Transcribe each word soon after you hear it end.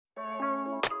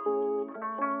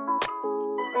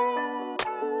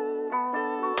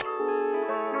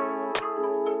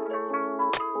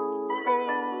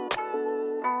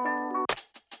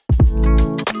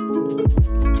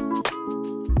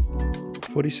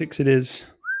$46 it is.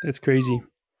 That's crazy.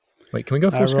 Wait, can we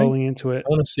go full screen? Rolling into it. I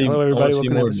want to see. Hello, everybody. Welcome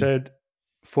to more episode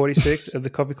 46 of the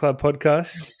Coffee Club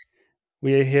podcast.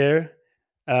 We are here,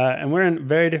 and we're in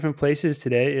very different places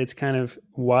today. It's kind of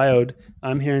wild.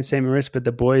 I'm here in St. Maurice, but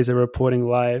the boys are reporting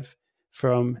live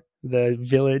from the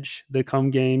village, the Com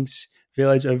Games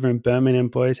village over in Birmingham.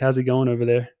 Boys, how's it going over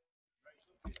there?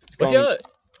 It's going.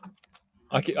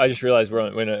 I just realized we're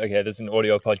on. Okay, this is an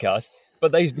audio podcast,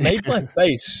 but they made my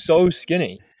face so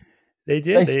skinny. They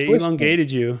did. They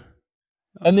elongated you.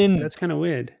 And then that's kind of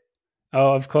weird.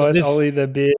 Oh, of course, Ollie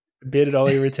the bearded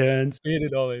Ollie returns.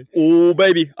 Bearded Ollie. Oh,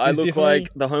 baby. I look like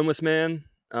the homeless man.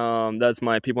 That's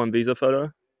my people on visa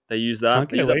photo. They use that.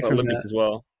 They use that for Olympics as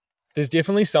well. There's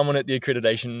definitely someone at the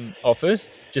accreditation office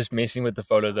just messing with the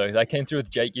photos though. I came through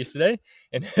with Jake yesterday,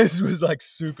 and his was like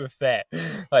super fat.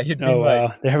 Like he'd been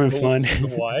they're having fun.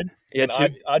 Super wide. Yeah,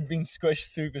 I'd been squished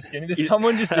super skinny. There's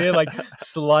someone just there like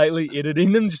slightly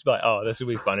editing them, just like, oh, this will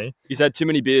be funny. He's had too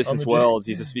many beers since Worlds.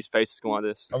 His face is going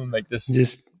like this. I'm gonna make this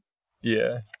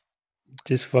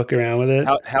just fuck around with it.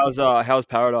 How's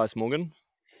Paradise, Morgan?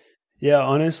 Yeah,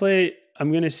 honestly,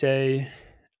 I'm gonna say,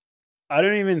 I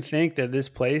don't even think that this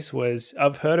place was.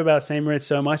 I've heard about St. Moritz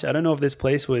so much. I don't know if this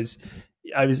place was.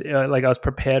 I was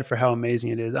prepared for how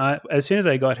amazing it is. As soon as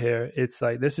I got here, it's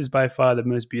like, this is by far the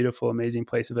most beautiful, amazing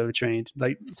place I've ever trained.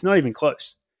 Like, it's not even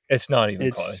close. It's not even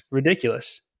close. It's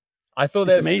ridiculous. I thought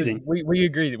that's amazing. We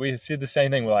agreed. We said the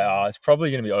same thing. We're like, it's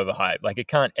probably going to be overhyped. Like, it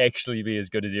can't actually be as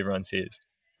good as everyone says.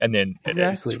 And then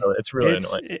exactly. It's really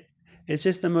annoying. It's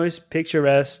just the most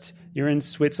picturesque. You're in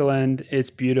Switzerland.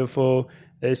 It's beautiful.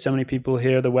 There's so many people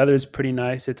here. The weather is pretty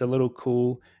nice. It's a little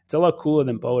cool. It's a lot cooler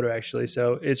than Boulder, actually.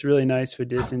 So it's really nice for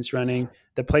distance running.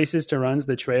 The places to run,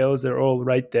 the trails, they're all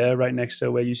right there, right next to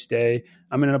where you stay.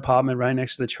 I'm in an apartment right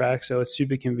next to the track, so it's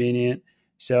super convenient.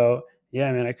 So,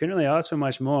 yeah, man, I couldn't really ask for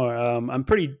much more. I'm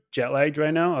pretty jet lagged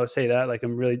right now. I'll say that. Like,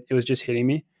 it was just hitting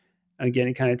me. I'm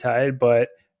getting kind of tired. But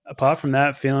apart from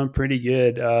that, feeling pretty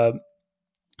good.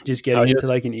 Just getting into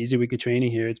like an easy week of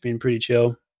training here. It's been pretty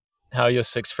chill. How are your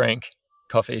 6 franc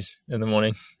coffees in the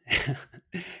morning?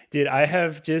 Dude, I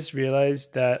have just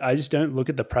realized that I just don't look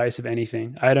at the price of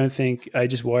anything. I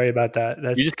just worry about that.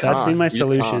 That's been my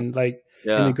solution. Like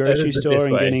in the grocery store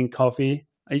and getting coffee,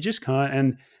 I just can't.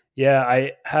 And yeah,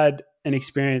 I had an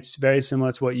experience very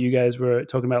similar to what you guys were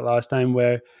talking about last time,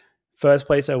 where first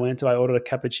place I went to, I ordered a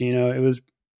cappuccino. It was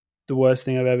the worst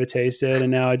thing I've ever tasted.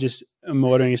 And now I'm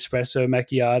ordering espresso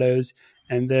macchiatos,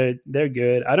 and they're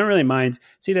good. I don't really mind.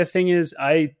 See, the thing is,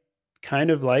 I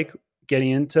kind of like getting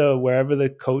into wherever the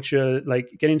culture, like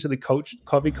getting to the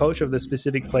coffee culture of the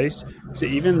specific place. So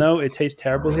even though it tastes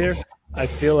terrible here, I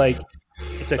feel like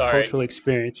it's a cultural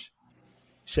experience.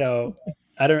 So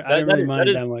I don't really mind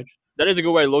that much. That is a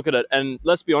good way to look at it. And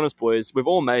let's be honest, boys, we've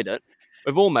all made it.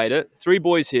 3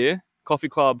 boys here, Coffee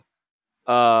Club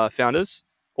founders,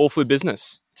 all flew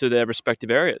business to their respective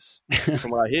areas,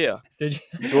 from what I hear. Did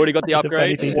you already got the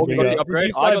upgrade? I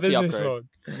got the upgrade.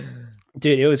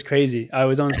 Dude, it was crazy. I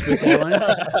was on Swiss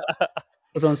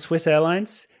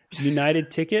Airlines.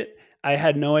 United ticket. I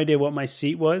had no idea what my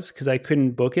seat was because I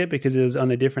couldn't book it because it was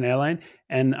on a different airline.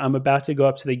 And I'm about to go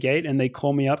up to the gate, and they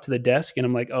call me up to the desk, and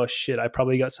I'm like, oh shit, I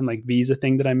probably got some like visa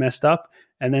thing that I messed up.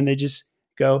 And then they just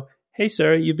go, hey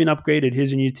sir, you've been upgraded.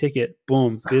 Here's your new ticket.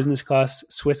 Boom. Business class,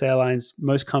 Swiss Airlines,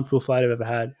 most comfortable flight I've ever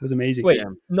had. It was amazing. Wait,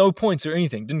 no points or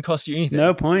anything? Didn't cost you anything?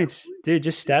 No points. Dude,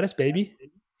 just status, baby.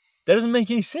 That doesn't make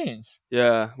any sense.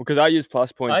 Yeah, because I use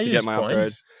plus points to get my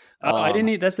upgrade. I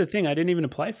didn't. That's the thing. I didn't even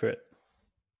apply for it.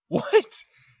 What?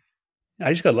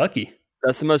 I just got lucky.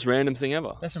 That's the most random thing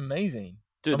ever. That's amazing,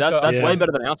 dude. That's way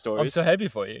better than our story. I'm so happy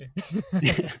for you.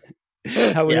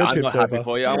 How were your I'm trip not so happy far?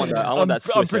 for you. I want that.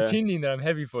 I'm pretending that I'm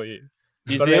happy for you.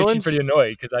 New Zealand, I'm actually pretty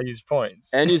annoyed because I use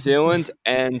points. And New Zealand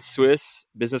and Swiss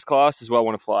business class is where I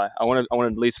want to fly. I want to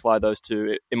at least fly those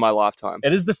 2 in my lifetime.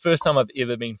 It is the first time I've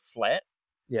ever been flat.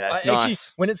 Yeah, it's nice. Actually,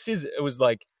 when it says it was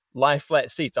like lie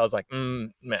flat seats, I was like,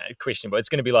 man, questionable. It's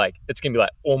gonna be like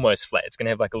almost flat. It's gonna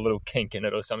have like a little kink in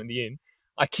it or something. In the end,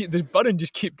 the button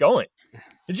just kept going.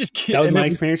 It just kept. That was my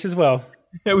experience as well.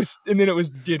 It was, and then it was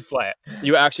dead flat.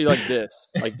 You were actually like this,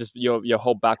 like just your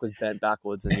whole back was bent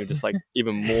backwards, and you're just like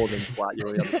even more than flat. You're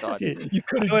on the other side. You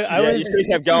could have. You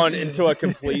kept going into a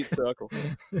complete circle.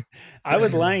 I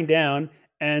was lying down,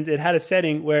 and it had a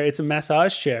setting where it's a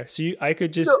massage chair, so I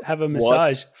could just have a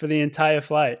massage for the entire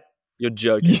flight. You're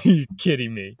joking. You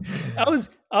kidding me? I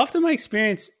was, after my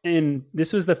experience, and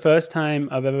this was the first time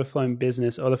I've ever flown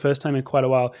business, or the first time in quite a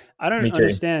while. I don't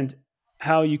understand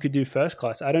how you could do first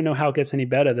class. I don't know how it gets any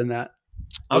better than that.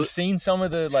 I've seen some of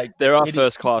the like there are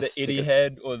first class the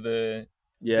Etihad or the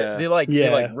yeah they're like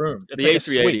rooms. It's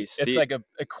the like A380s. It's like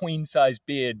a queen size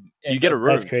bed. You get a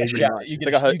room. That's crazy.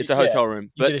 It's a hotel room.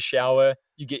 You get a shower.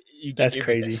 You get that's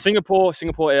everything. crazy.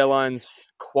 Singapore Airlines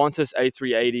Qantas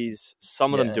A380s.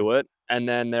 Some of them do it, and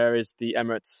then there is the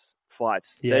Emirates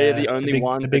flights. Yeah, they're the only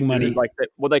ones the big money, like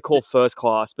what they call first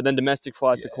class. But then domestic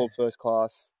flights are called first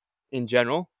class in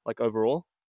general, like overall,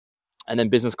 and then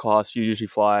business class you usually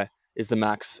fly is the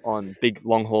max on big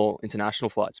long haul international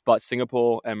flights. But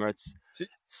Singapore, Emirates,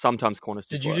 sometimes Qantas.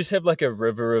 Did you just have like a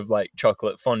river of like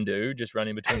chocolate fondue just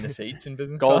running between the seats in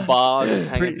business gold class? bars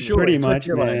hanging pretty much,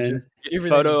 man.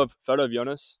 Photo of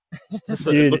Jonas just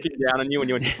looking down on you when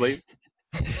you went to sleep.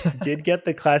 Did get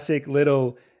the classic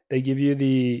little, they give you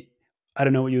the, I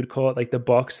don't know what you would call it, like the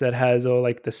box that has all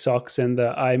like the socks and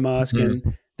the eye mask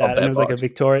and that, and it was box.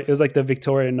 It was like the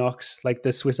Victorinox, like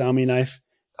the Swiss Army knife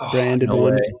branded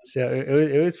one. So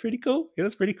it was pretty cool. It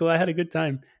was pretty cool. I had a good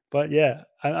time. But yeah,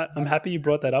 I'm happy you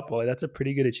brought that up, boy. That's a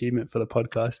pretty good achievement for the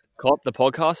podcast. The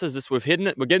podcast is this. We've hidden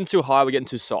it. We're getting too high. We're getting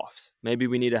too soft. Maybe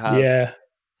we need to have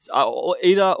or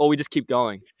we just keep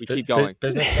going. Keep going.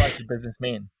 Business like a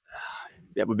businessman.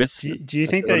 Yeah, we're business. Do you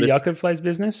think that Jakob flies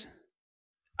business?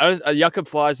 Jakob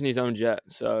flies in his own jet,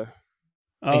 so.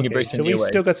 Okay, so we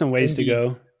still got some ways to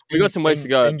go. We got some ways to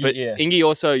go, but Ingy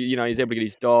also, he's able to get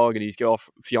his dog and his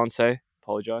fiance.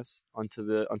 Apologize onto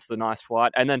the nice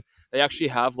flight, and then they actually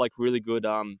have like really good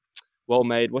well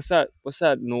made. What's that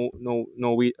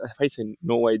Norway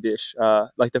dish?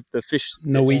 Like the fish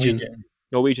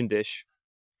Norwegian dish.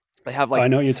 They have like I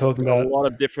know what you're talking about. A lot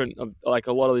of different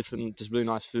just really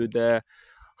nice food there.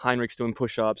 Heinrich's doing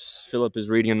push-ups. Philip is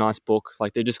reading a nice book.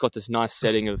 Like they just got this nice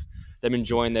setting of them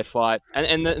enjoying their flight,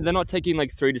 and they're not taking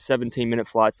like 3 to 17 minute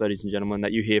flights, ladies and gentlemen,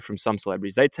 that you hear from some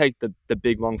celebrities. They take the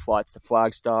big long flights to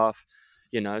Flagstaff,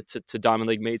 to Diamond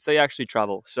League meets. They actually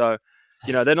travel, so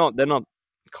they're not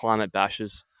climate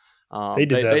bashers. They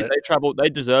deserve it. They travel. They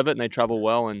deserve it, and they travel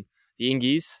well. And the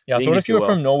Ingies. Yeah, I thought if you were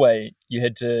from Norway, you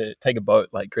had to take a boat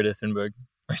like Greta Thunberg.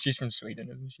 She's from Sweden,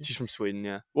 isn't she? She's from Sweden,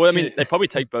 yeah. Well, I mean, they probably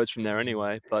take boats from there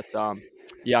anyway. But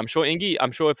yeah, I'm sure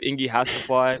if Ingy has to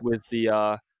fly with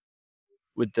the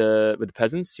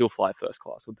peasants, he'll fly first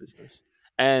class with business.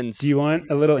 And do you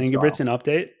want a little Ingebrigtsen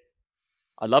update?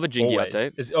 I love a Jingy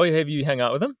update. Have you hung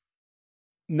out with him?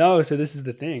 No. So this is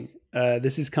the thing.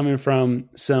 This is coming from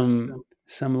some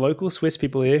local Swiss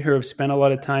people here who have spent a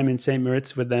lot of time in St.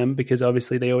 Moritz with them because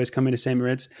obviously they always come into St.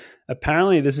 Moritz.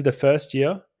 Apparently, this is the first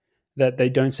year that they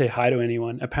don't say hi to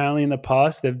anyone. Apparently in the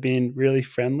past, they've been really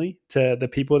friendly to the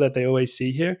people that they always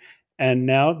see here. And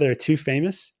now they're too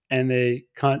famous and they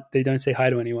don't say hi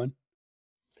to anyone.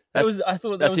 I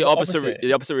thought that's the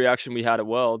opposite reaction we had at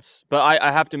Worlds. But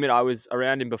I have to admit, I was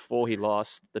around him before he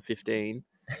lost the 15.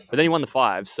 But then he won the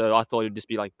 5. So I thought it'd just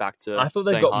be like back to I thought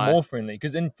they got more friendly.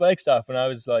 Because in Flagstaff, when I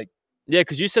was like... Yeah,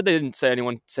 because you said they didn't say hello to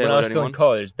anyone. When I was still in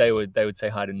college, they would say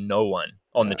hi to no one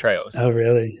on the trails. Oh,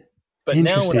 really? But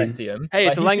now when I see him... Hey,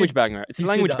 it's a language barrier. It's a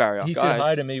language barrier. He said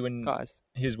hi to me when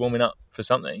he was warming up for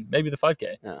something. Maybe the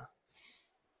 5K. Yeah.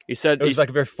 He said... It was like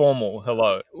a very formal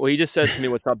hello. Well, he just says to me,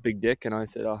 "What's up, big dick?" And I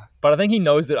said, "Oh." But I think he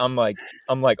knows that I'm like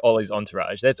Ollie's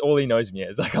entourage. That's all he knows me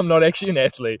as. Like, I'm not actually an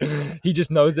athlete. He just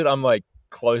knows that I'm like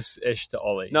close-ish to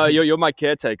Ollie. No, you're my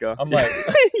caretaker. I'm like...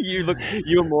 you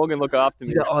and Morgan look after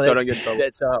me. Like, so I don't get trouble.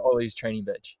 That's Ollie's training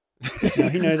bitch. No,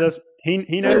 he knows us.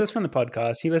 He knows us from the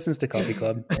podcast. He listens to Coffee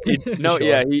Club. He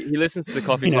listens to the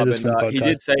Coffee Club, and he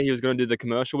did say he was going to do the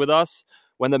commercial with us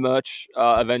when the merch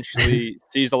eventually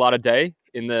sees a light of day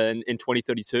in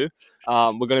 2032.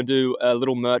 We're going to do a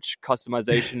little merch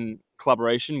customization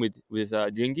collaboration with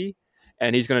Jingy,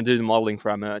 and he's going to do the modeling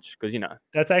for our merch because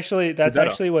that's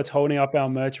actually what's holding up our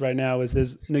merch right now. Is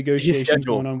there's negotiations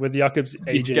going on with Jakob's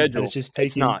agent, and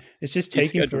it's just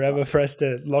taking forever for us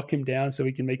to lock him down so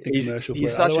we can make the commercial for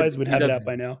it. Otherwise, we'd have it out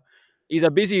by now. He's a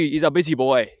busy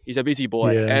boy.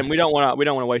 Yeah. And we don't want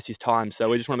to waste his time. So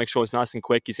we just want to make sure it's nice and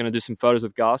quick. He's going to do some photos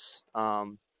with Gus.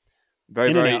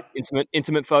 Very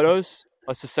intimate photos.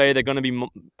 Let's just say they're going to be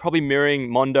probably mirroring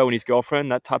Mondo and his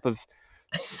girlfriend. That type of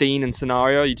scene and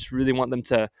scenario. You just really want them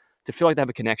to feel like they have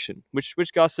a connection, which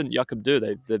Gus and Jakob do.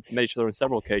 They've met each other on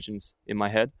several occasions in my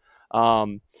head.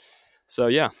 So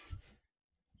yeah.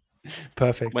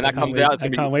 Perfect. When that comes out, I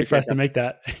can't wait for us to make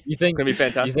that. You think it's gonna be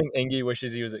fantastic? You think Ingy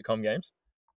wishes he was at Com Games?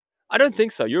 I don't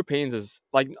think so. Europeans is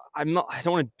like I don't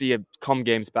want to be a Com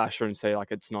Games basher and say like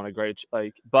it's not a great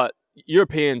but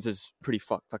Europeans is pretty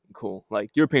fucking cool.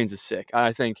 Like Europeans is sick.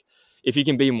 I think if you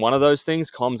can be in one of those things,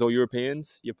 comms or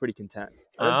Europeans, you're pretty content.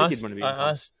 I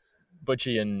asked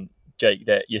Butchie and Jake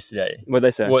that yesterday. What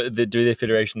they say? Do their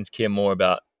federations care more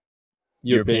about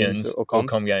Europeans or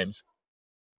comm games?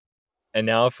 And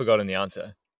now I've forgotten the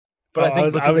answer. But I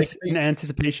think I was in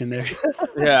anticipation there.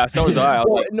 Yeah, so was I.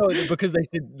 No, because they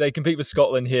said they compete with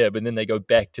Scotland here, but then they go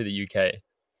back to the UK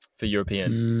for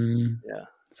Europeans. Yeah.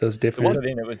 So it's different. So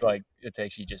then it was like, it's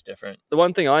actually just different. The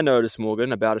one thing I noticed,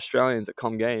 Morgan, about Australians at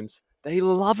comm games, they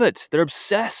love it. They're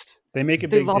obsessed. They make a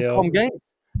big deal. They love comm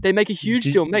games. They make a huge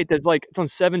deal, mate. There's it's on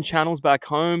 7 channels back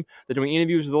home. They're doing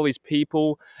interviews with all these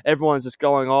people. Everyone's just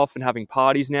going off and having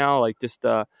parties now. Like just,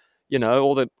 all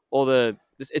the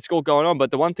it's all going on.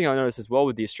 But the one thing I noticed as well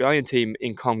with the Australian team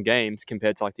in comm games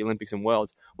compared to the Olympics and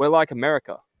Worlds, we're like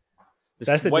America.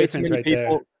 That's the difference right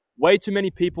there. Way too many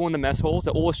people in the mess halls.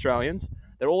 They're all Australians.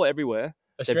 They're all everywhere.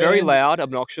 They're very loud,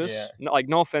 obnoxious. Yeah.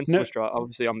 No offense to Australia.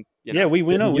 Obviously, we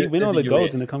win all the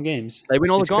golds in the comm games. They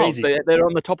win all the golds. They're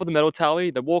on the top of the medal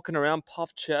tally. They're walking around,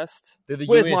 puffed chest.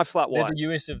 Where's my flat white? They're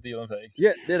the US of the Olympics.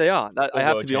 Yeah, there they are. I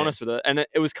have to be honest with it. And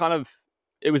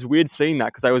it was weird seeing that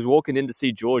because I was walking in to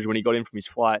see George when he got in from his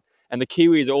flight, and the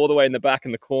Kiwis are all the way in the back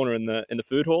in the corner in the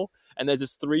food hall, and there's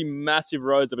just 3 massive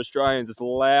rows of Australians just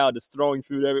loud, just throwing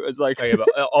food everywhere. It's like, okay, but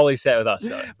Ollie sat with us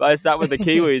though. But I sat with the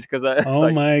Kiwis because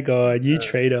my god, you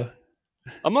traitor!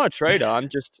 I'm not a traitor.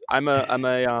 I'm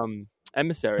a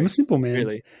emissary. I'm a simple man.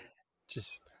 Really,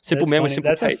 just simple man with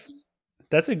simple faith.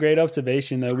 That's a great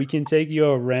observation, though. We can take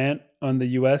your rant on the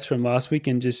US from last week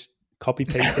and just copy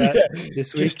paste that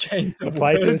this week. Just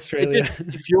apply it to Australia.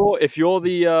 If you're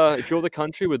the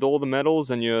country with all the medals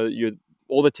and you're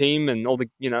all the team and all the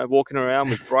walking around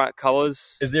with bright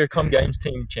colours. Is there a comm games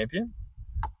team champion?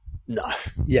 No.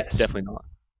 Yes. Definitely not.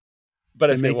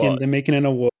 But they're making an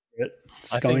award for it.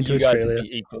 It's going to Australia. Guys would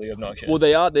be equally obnoxious. Well,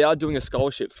 they are doing a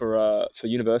scholarship for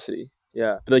university.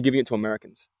 Yeah, but they're giving it to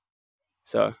Americans.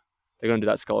 So they're going to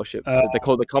do that scholarship. They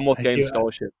call it the Commonwealth Games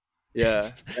Scholarship.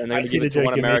 Yeah, and they're going to give it to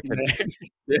one American.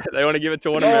 Yeah, they want to give it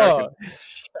to one American.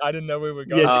 I didn't know we were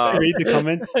going. Yeah, did you read the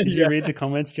comments? Did you read the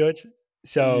comments, George?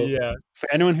 So,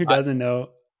 for anyone who doesn't know,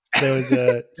 there was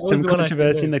some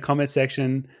controversy in the comment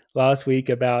section last week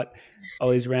about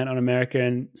Ollie's rant on America,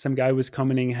 and some guy was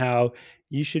commenting how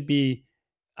you should be.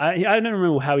 I don't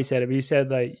remember how he said it, but he said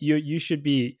you should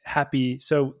be happy,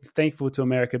 so thankful to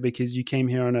America because you came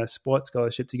here on a sports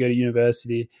scholarship to go to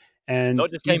university. And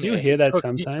you do hear that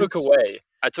sometimes.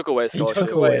 I took away a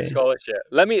scholarship.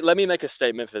 Let me make a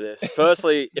statement for this.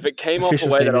 Firstly, if it came off the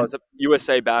way that I was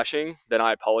USA bashing, then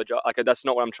I apologize. That's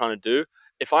not what I'm trying to do.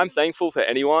 If I'm thankful for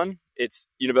anyone, it's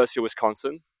University of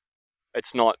Wisconsin.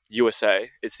 It's not USA.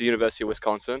 It's the University of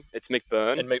Wisconsin. It's Mick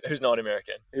Byrne. And who's not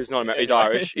American. He's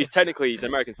Irish. He's an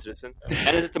American citizen.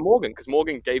 And it's to Morgan, because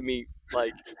Morgan gave me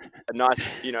a nice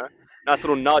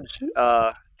little nudge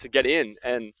to get in.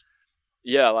 And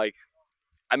yeah,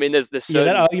 there's certain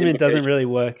that argument doesn't really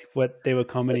work, what they were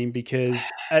commenting,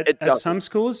 because at some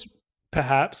schools,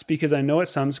 perhaps, because I know at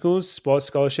some schools, sports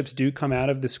scholarships do come out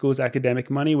of the school's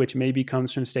academic money, which maybe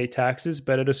comes from state taxes.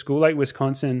 But at a school like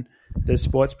Wisconsin, the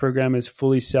sports program is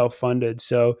fully self-funded.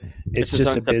 So it's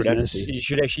just a business. Entity. You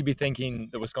should actually be thanking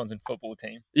the Wisconsin football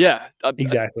team. Yeah,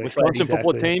 exactly. Wisconsin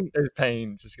football team is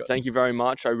paying. Thank you very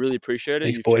much. I really appreciate it.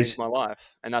 Thanks, You've boys. changed my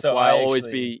life. And that's why I'll always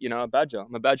be, a Badger.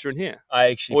 I'm a Badger in here. I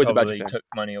actually probably took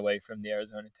money away from the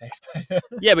Arizona taxpayer.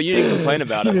 Yeah, but you didn't complain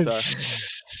about it.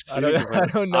 So. I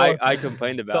don't know. I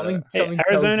complained about it. Hey,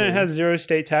 Arizona has 0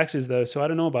 state taxes, though, so I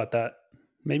don't know about that.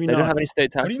 Maybe they not. They don't have any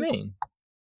state taxes? What do you mean?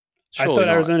 I thought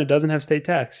Arizona doesn't have state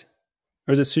tax.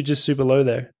 Or is it just super low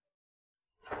there?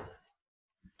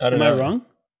 Am I wrong?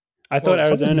 I thought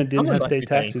Arizona didn't have state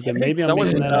taxes. Then maybe I'm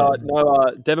making that up.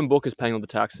 No, Devin Book is paying all the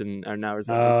tax in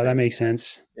Arizona. Oh, that makes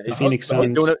sense. Yeah, the Phoenix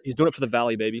Suns. He's doing it for the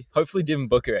Valley, baby. Hopefully, Devin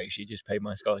Booker actually just paid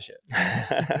my scholarship.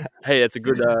 Hey, it's a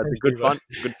good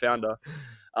founder.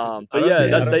 But yeah,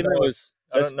 that statement was.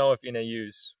 I don't know if NAU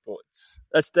sports.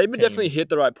 That statement definitely hit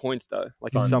the right points, though.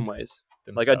 In some ways,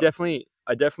 themselves.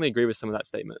 I definitely agree with some of that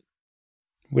statement.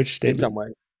 Which statement? In some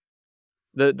ways,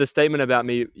 the statement about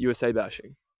me USA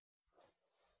bashing.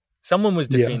 Someone was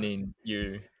defending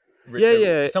you.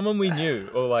 Yeah. Someone we knew,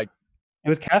 or it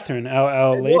was Catherine,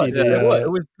 our lady.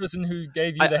 It was the person who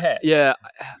gave you the hat. Yeah.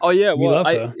 Oh yeah. We love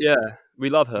her. Yeah, we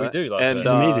love her. We do love her. She's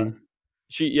amazing.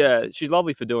 She's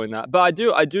lovely for doing that. But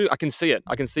I can see it.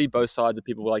 I can see both sides of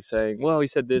people saying, well, he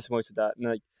said this and he said that.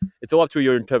 And it's all up to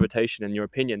your interpretation and your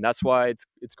opinion. That's why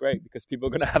it's great, because people are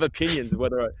going to have opinions of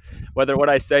whether what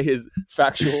I say is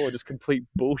factual or just complete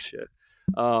bullshit.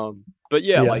 But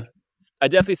yeah. I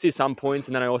definitely see some points,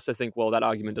 and then I also think, well, that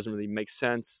argument doesn't really make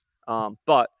sense.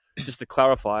 But just to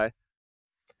clarify,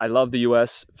 I love the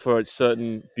US for its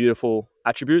certain beautiful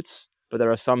attributes, but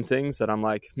there are some things that I'm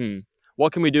like,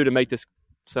 what can we do to make this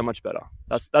so much better?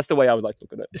 That's the way I would like to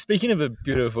look at it. Speaking of a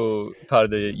beautiful part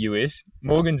of the US,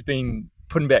 Morgan's been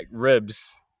putting back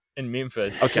ribs in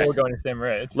Memphis before going to Sam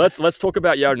Reds. Let's talk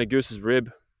about Yared Nagusa's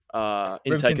rib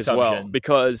intake as well,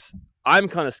 because I'm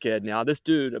kind of scared now. This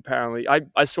dude, apparently,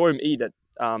 I saw him eat at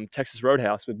Texas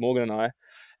Roadhouse with Morgan and I,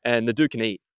 and the dude can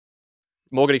eat.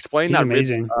 Morgan, explain that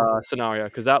amazing scenario,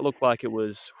 because that looked like it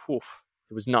was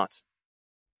nuts.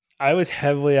 I was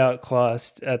heavily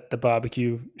outclassed at the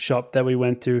barbecue shop that we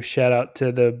went to. Shout out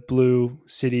to the Blue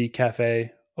City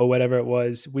Cafe or whatever it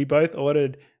was. We both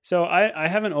ordered. So I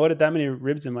haven't ordered that many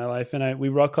ribs in my life, and we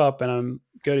rock up and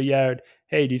go to Yared.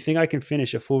 Hey, do you think I can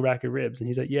finish a full rack of ribs? And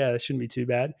he's like, yeah, that shouldn't be too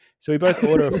bad. So we both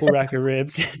order a full rack of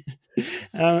ribs.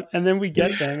 And then we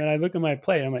get them, and I look at my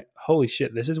plate, and I'm like, holy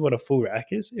shit, this is what a full rack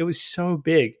is? It was so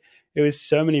big. It was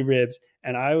so many ribs.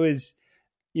 And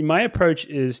my approach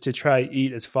is to try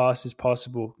eat as fast as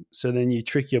possible. So then you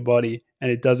trick your body, and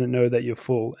it doesn't know that you're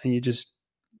full, and you just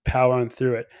power on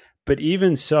through it. But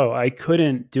even so, I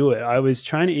couldn't do it. I was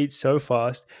trying to eat so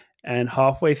fast, and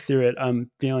halfway through it,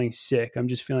 I'm feeling sick. I'm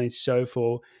just feeling so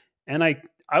full. And I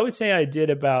would say I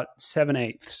did about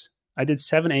 7/8. I did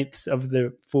 7/8 of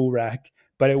the full rack,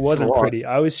 but it wasn't pretty.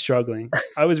 I was struggling.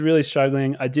 I was really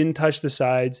struggling. I didn't touch the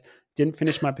sides, didn't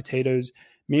finish my potatoes.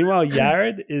 Meanwhile,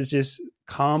 Yared is just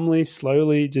calmly,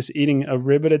 slowly just eating a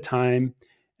rib at a time.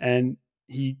 And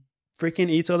he freaking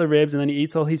eats all the ribs, and then he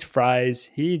eats all his fries.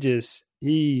 He's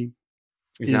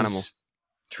an animal.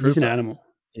 He's an animal.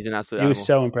 He's an absolute animal. He was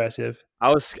so impressive.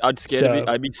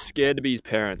 I'd be scared to be his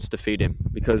parents to feed him,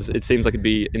 because it seems like it'd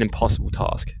be an impossible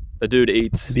task. The dude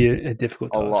eats it'd be a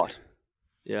difficult task. A lot.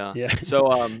 Yeah. So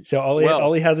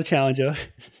Ollie has a challenger.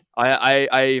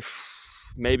 I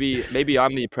maybe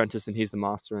I'm the apprentice and he's the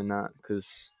master in that,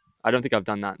 because I don't think I've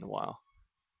done that in a while.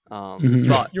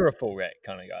 But you're a full rack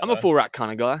kind of guy. I'm a full rack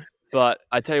kind of guy. But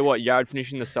I tell you what, Yared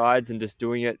finishing the sides and just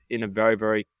doing it in a very,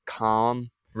 very calm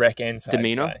rack and sides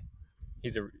demeanor. Guy.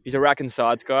 He's a rack and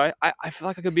sides guy. I feel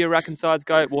like I could be a rack and sides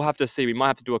guy. We'll have to see. We might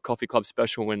have to do a coffee club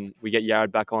special when we get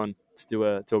Yared back on to do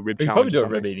a rib challenge. We could probably do a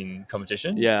rib eating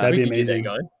competition. Yeah, that'd be amazing.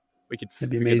 We could that'd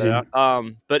be amazing. That out.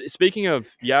 But speaking of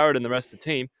Yared and the rest of the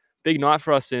team, big night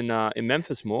for us in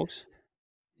Memphis, Morgs.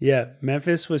 Yeah,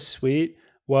 Memphis was sweet.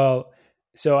 Well,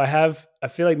 so I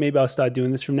feel like maybe I'll start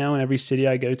doing this from now on. Every city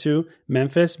I go to,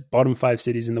 Memphis, bottom 5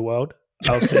 cities in the world,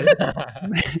 I'll say.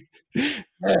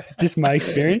 Just my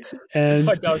experience. And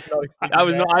I thought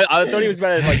he was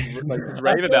about to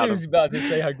rave about it. He was about to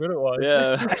say how good it was.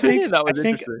 Yeah, I think that was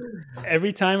interesting.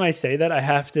 Every time I say that, I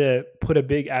have to put a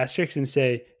big asterisk and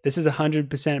say, this is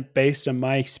 100% based on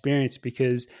my experience,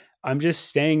 because I'm just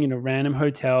staying in a random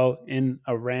hotel in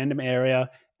a random area,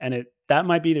 and that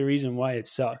might be the reason why it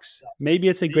sucks. Maybe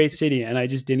it's a great city and I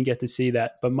just didn't get to see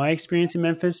that. But my experience in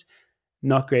Memphis,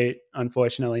 not great,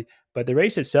 unfortunately. But the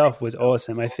race itself was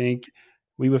awesome. I think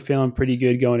we were feeling pretty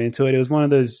good going into it. It was one of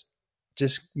those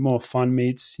just more fun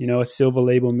meets. A silver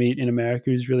label meet in America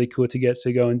is really cool to get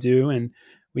to go and do. And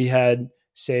we had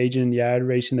Sage and Yared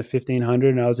racing the 1500,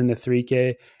 and I was in the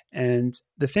 3K. And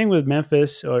the thing with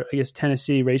Memphis, or I guess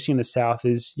Tennessee, racing in the South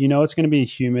is, it's going to be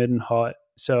humid and hot.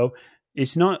 So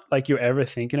it's not like you're ever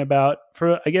thinking about,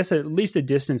 for I guess at least a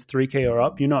distance 3K or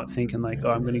up, you're not thinking like,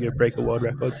 oh, I'm going to go break a world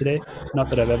record today. Not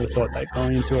that I've ever thought that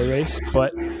going into a race,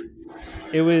 but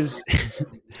it was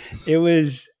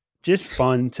just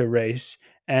fun to race.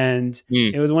 And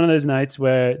it was one of those nights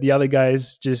where the other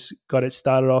guys just got it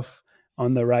started off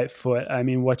on the right foot. I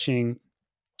mean,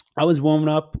 I was warming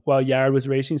up while Yared was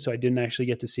racing, so I didn't actually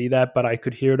get to see that, but I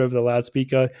could hear it over the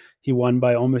loudspeaker. He won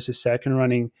by almost a second,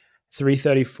 running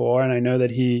 3:34, and I know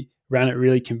that he ran it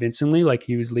really convincingly, like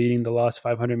he was leading the last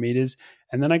 500 meters.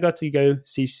 And then I got to go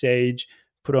see Sage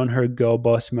put on her girl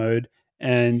boss mode,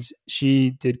 and she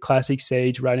did classic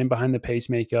Sage right in behind the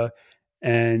pacemaker.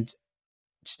 And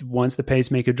once the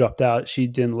pacemaker dropped out, she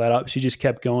didn't let up. She just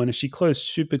kept going, and she closed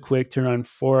super quick to run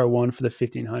 4:01 for the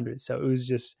 1500. So it was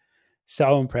just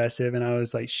so impressive. And I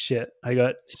was like, shit, I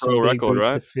got some big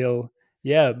boots to fill.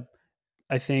 Yeah,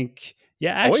 I think...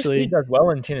 Yeah, actually, he does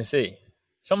well in Tennessee.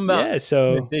 Something about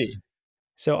Tennessee.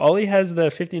 So Ollie has the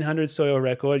 1500 soil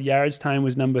record. Yared's time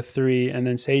was number 3, and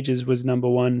then Sage's was number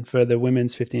 1 for the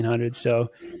women's 1500.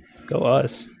 So go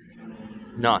us.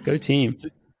 Nuts. Go team.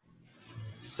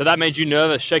 So that made you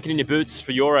nervous, shaking in your boots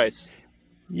for your race.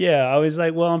 Yeah, I was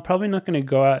like, well, I'm probably not going to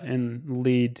go out and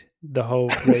lead the whole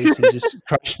race and just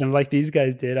crush them like these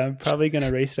guys did. I'm probably going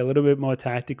to race a little bit more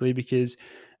tactically, because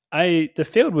the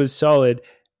field was solid,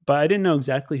 but I didn't know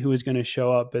exactly who was going to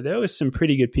show up. But there was some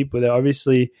pretty good people there.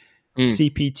 Obviously,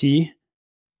 CPT.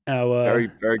 Our, very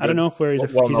good. I don't know if he's a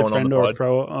friend or a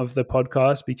pro of the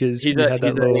podcast because he's an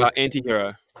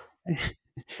anti-hero.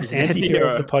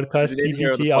 Anti-hero of the podcast,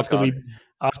 CPT.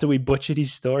 After we butchered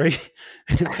his story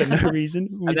for no reason,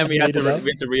 and then we had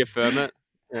to reaffirm it.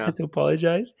 Yeah. I had to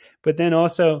apologize. But then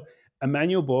also,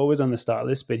 Emmanuel Ball was on the start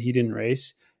list, but he didn't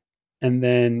race. And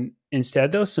then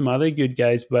instead, there was some other good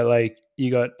guys, but like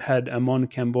you had Amon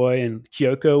Kemboy and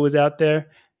Kyoko was out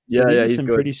there. So these are some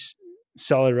good. Pretty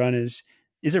solid runners.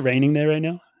 Is it raining there right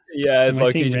now? Yeah, it's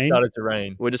like it just started to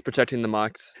rain. We're just protecting the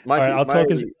mics. All right, I'll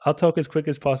talk as quick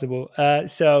as possible.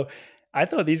 So I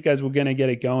thought these guys were going to get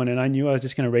it going, and I knew I was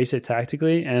just going to race it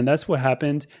tactically, and that's what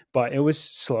happened. But it was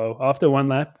slow. After one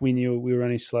lap, we knew we were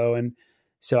running slow, and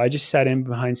so I just sat in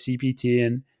behind CPT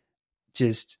and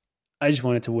I just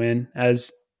wanted to win.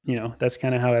 As you know, that's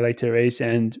kind of how I like to race,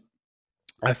 and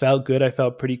I felt good. I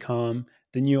felt pretty calm.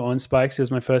 The new On Spikes, it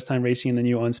was my first time racing in the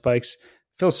new On Spikes.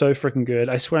 Feel so freaking good.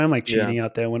 I swear I'm like cheating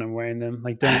out there when I'm wearing them.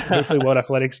 Like, hopefully World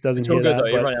Athletics doesn't hear that.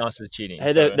 Everyone else is cheating.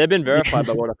 Hey, they've been verified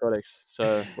by World Athletics,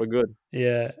 so we're good.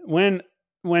 Yeah. When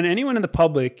anyone in the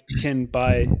public can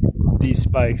buy these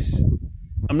spikes,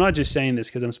 I'm not just saying this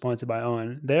because I'm sponsored by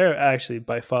On. They're actually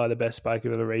by far the best spike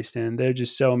I've ever raced in. They're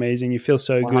just so amazing. You feel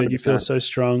so 100%. Good. You feel so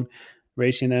strong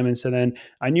racing them. And so then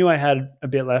I knew I had a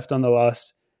bit left on the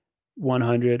last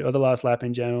 100 or the last lap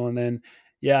in general. And then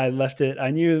I left it. I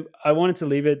knew I wanted to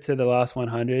leave it to the last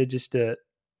 100 just to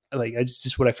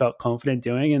just what I felt confident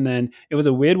doing. And then it was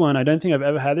a weird one. I don't think I've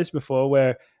ever had this before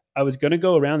where I was going to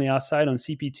go around the outside on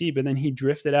CPT, but then he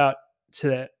drifted out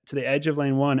to the edge of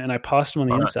lane 1 and I passed him on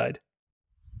the inside.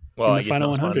 Well, I guess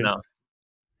not smart enough.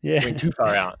 Yeah. Went too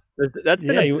far out. That's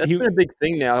been a big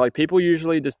thing now. Like people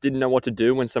usually just didn't know what to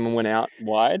do when someone went out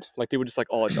wide. Like people just like,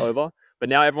 oh, it's over. But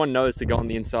now everyone knows to go on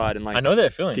the inside and like I know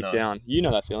that feeling. Kick down. You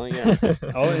know that feeling, yeah.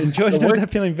 And George knows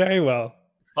that feeling very well.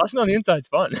 Passing on the inside's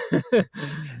fun.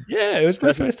 Yeah, it was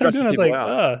my first time doing it. I was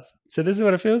like, so this is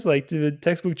what it feels like to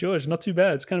textbook George. Not too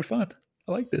bad. It's kind of fun.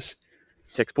 I like this.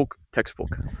 Textbook.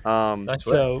 Nice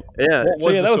so yeah.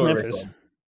 that was Memphis.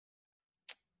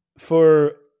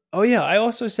 I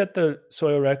also set the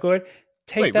soil record.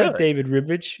 Take that, really? David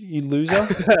Ribich, you loser.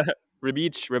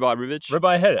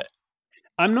 Ribeye hit it.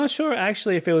 I'm not sure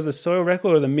actually if it was the soil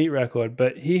record or the meat record,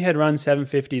 but he had run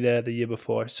 750 there the year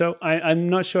before. So I'm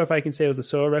not sure if I can say it was the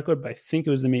soil record, but I think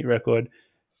it was the meat record.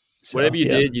 So, whatever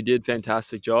you did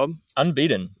fantastic job.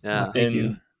 Unbeaten. Yeah. Thank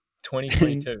you.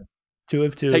 2022. 2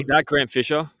 of 2. Take that, Grant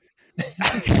Fisher.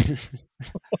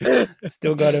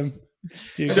 Still got him.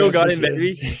 Still got him,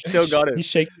 baby. Still got him. He's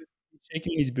shaking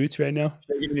in his boots right now.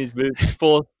 Shaking in his boots.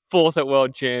 Fourth at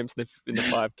World Champs in the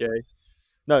 5K.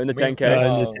 No, in the 10K.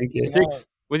 In the 10K. Sixth.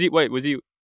 Was he?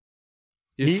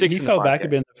 He fell back a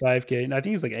bit in the 5K, and I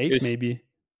think he's like 8th, maybe.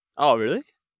 Oh, really?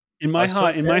 In my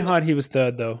heart, he was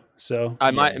 3rd though. So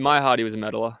in my heart, he was a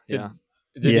medaler. Did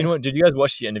you guys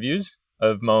watch the interviews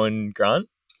of Mo and Grant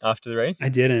after the race? I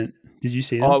didn't. Did you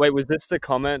see them? Oh wait, was this the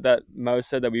comment that Mo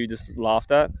said that we just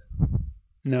laughed at?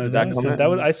 No, that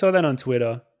was. I saw that on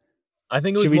Twitter. I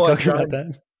think it was. Should we talk about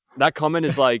that? That comment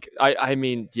is like, I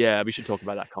mean, yeah, we should talk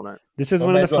about that comment. This is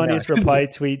one of the funniest reply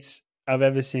tweets I've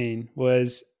ever seen.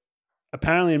 Was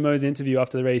apparently in Mo's interview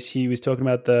after the race, he was talking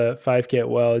about the 5K at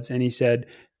Worlds, and he said,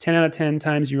 10 out of 10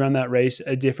 times you run that race,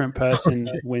 a different person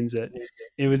wins it.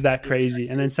 It was that crazy.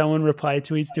 And then someone replied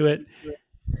tweets to it.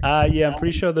 I'm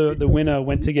pretty sure the winner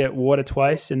went to get water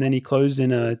twice, and then he closed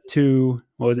in a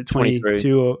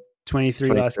 22 or 23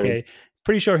 last K.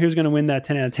 Pretty sure he was going to win that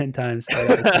 10 out of 10 times. Oh,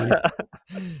 that was funny.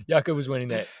 Jakob was winning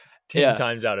that 10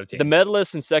 times out of 10. The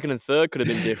medalists in 2nd and 3rd could have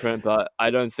been different, but I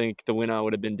don't think the winner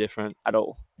would have been different at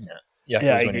all. Yeah,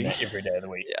 I was winning that every day of the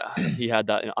week. Yeah, he had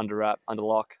that under wrap, under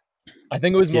lock. I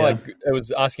think it was more like it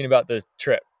was asking about the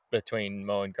trip between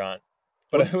Mo and Grant.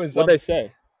 But it was what they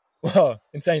say. Well,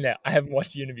 in saying that, I haven't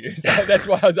watched the interviews. That's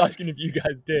why I was asking if you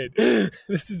guys did.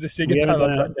 This is the second time I've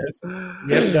done this.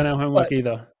 We haven't done our homework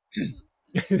either.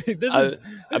 This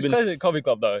is Pleasant Coffee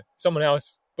Club though. Someone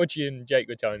else, Butchie and Jake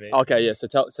were telling me. Okay, yeah. So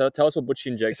tell us what Butchie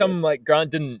and Jake. Some like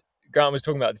Grant was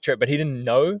talking about the trip, but he didn't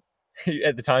know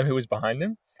at the time who was behind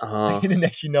him. He didn't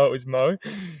actually know it was Mo,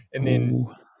 and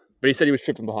but he said he was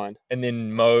tripping behind. And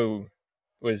then Mo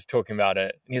was talking about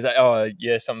it, and he's like, "Oh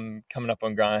yeah, something coming up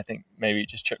on Grant. I think maybe he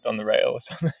just tripped on the rail or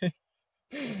something."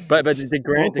 But did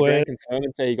Grant confirm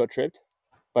and say he got tripped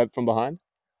from behind?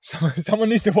 Someone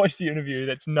needs to watch the interview.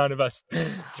 That's none of us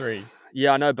three.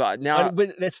 Yeah, I know, but now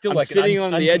but that's still I'm like sitting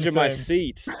on the edge of my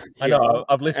seat. I know.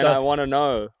 I've lifted us. I want to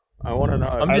know. I want to know.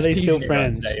 I'm just teasing still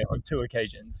friends today on 2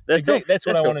 occasions. That's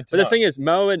what I wanted to know. But the thing is,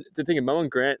 Mo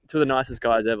and Grant, 2 of the nicest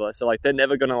guys ever. So like, they're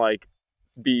never gonna like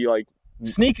be like.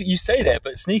 You say that,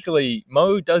 but sneakily,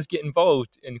 Mo does get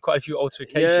involved in quite a few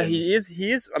altercations. Yeah,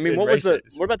 he is. I mean, what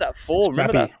about that fall?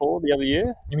 Remember that fall the other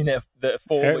year? You mean that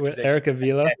fall with Eric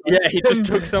Avila? Yeah, he just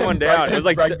took someone down. It was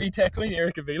like rugby tackling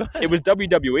Eric Avila. It was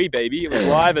WWE, baby. It was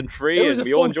live and free, and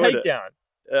we all enjoyed it.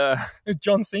 It was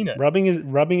John Cena. Rubbing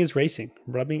is racing.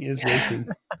 Rubbing is racing.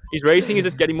 He's racing. He's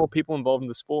just getting more people involved in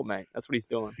the sport, mate. That's what he's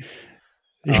doing.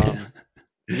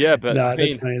 Yeah, but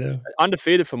that's funny though.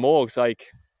 Undefeated for Morgs, like.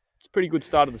 It's a pretty good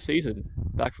start of the season,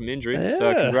 back from injury. Yeah.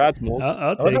 So congrats, Morgs.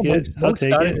 I'll take it. I'll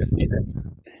take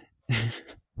it.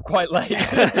 Quite late.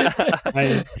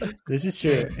 This is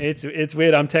true. It's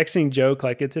weird. I'm texting Joe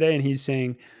Kleckett today, and he's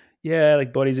saying, "Yeah,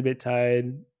 like body's a bit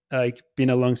tired. Like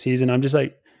been a long season." I'm just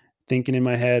like thinking in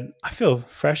my head, I feel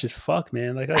fresh as fuck,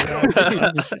 man. Like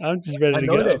I'm just ready to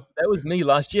go. That was me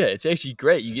last year. It's actually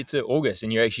great. You get to August,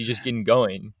 and you're actually just getting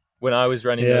going. When I was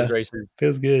running those races,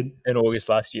 feels good in August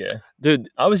last year, dude.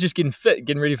 I was just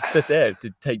getting ready for fit there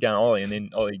to take down Ollie, and then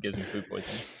Ollie gives me food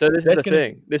poisoning. So this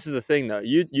is the thing, though.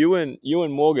 You and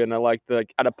Morgan are like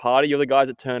at a party. You're the guys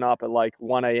that turn up at like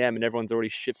 1 a.m. and everyone's already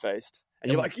shit faced,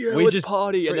 and you're like, yeah, we just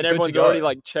party, and then everyone's already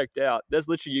like checked out. That's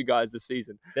literally you guys this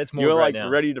season. That's more. You're right like now.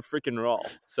 Ready to freaking roll.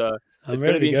 So it's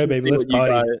going to be go, baby. Let's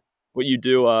party. What you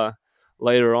do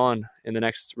later on in the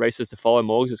next races to follow,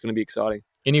 Morgs, is going to be exciting.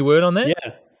 Any word on that?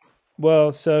 Yeah.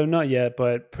 Well, so not yet,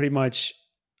 but pretty much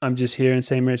I'm just here in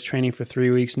St. Moritz training for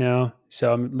 3 weeks now.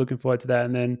 So I'm looking forward to that.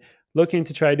 And then looking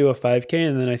to try to do a 5K.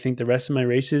 And then I think the rest of my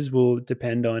races will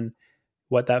depend on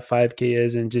what that 5K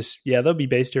is. And just, they'll be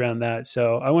based around that.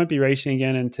 So I won't be racing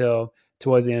again until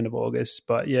towards the end of August.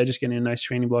 But just getting a nice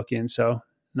training block in. So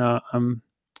no, I'm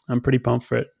pretty pumped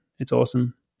for it. It's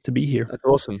awesome to be here. That's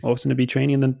awesome. Awesome to be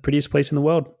training in the prettiest place in the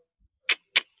world.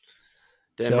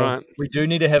 Damn right. We do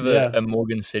need to have a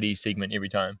Morgan City segment every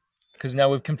time because now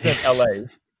we've confirmed LA,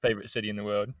 favorite city in the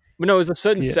world. But no, it was a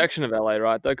certain section of LA,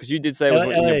 right? Though, because you did say it was in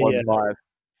your bottom 5.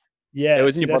 Yeah, it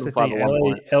was in your bottom 5 at one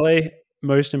point. LA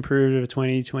most improved of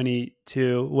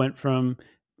 2022 went from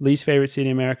least favorite city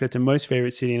in America to most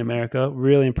favorite city in America.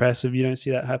 Really impressive. You don't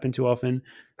see that happen too often.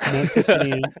 Memphis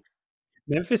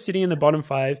City in the bottom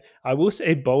 5. I will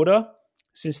say Boulder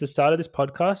since the start of this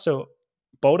podcast. So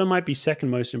Boulder might be second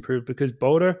most improved because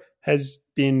Boulder has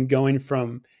been going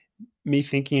from me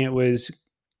thinking it was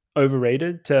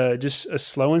overrated to just a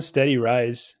slow and steady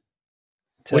rise.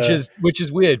 Which is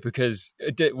weird because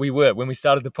when we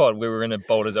started the pod, we were in a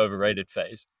Boulder's overrated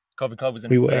phase. Coffee Club was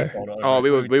in Boulder. Oh, we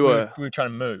were trying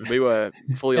to move. We were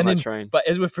fully on that train. But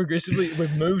as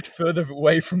we've moved further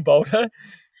away from Boulder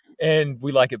and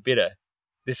we like it better.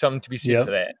 There's something to be said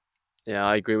for that. Yeah,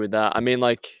 I agree with that. I mean,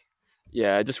 like,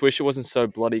 I just wish it wasn't so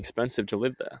bloody expensive to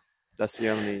live there. That's the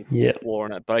only flaw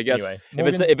in it. But I guess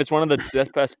if it's one of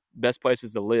the best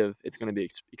places to live, it's going to be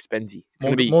expensive. It's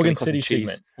going to be Morgan City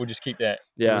segment. We'll just keep that.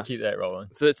 Yeah, we'll keep that rolling.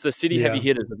 So it's the city heavy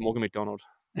hitters with Morgan McDonald.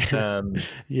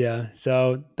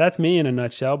 So that's me in a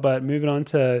nutshell. But moving on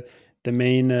to the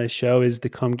main show is the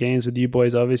Com Games with you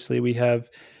boys. Obviously, we have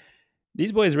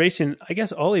these boys racing. I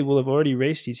guess Ollie will have already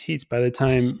raced his heats by the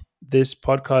time this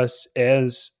podcast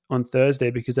airs on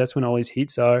Thursday because that's when Ollie's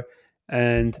heats are.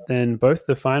 And then both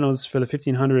the finals for the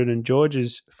 1500 and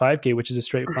George's 5K, which is a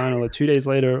straight final, are 2 days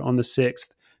later on the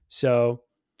 6th. So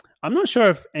I'm not sure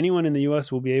if anyone in the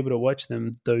US will be able to watch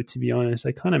them, though, to be honest.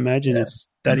 I can't imagine it's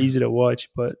that easy to watch.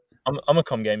 But I'm a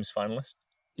Com Games finalist.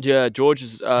 Yeah, George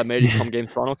has made his Com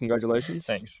Games final. Congratulations.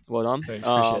 Thanks. Well done. Thanks.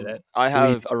 Appreciate that. I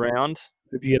have a round.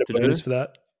 Hope you get a bonus for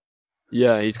that.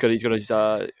 Yeah, he's got his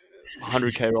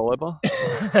 100K rollover.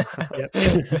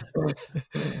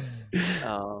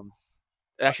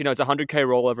 Actually, no, it's 100K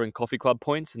rollover in Coffee Club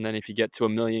points, and then if you get to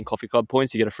 1 million Coffee Club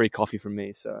points, you get a free coffee from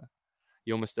me. So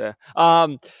you're almost there.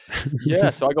 So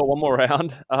I got one more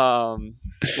round.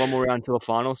 Until the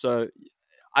final. So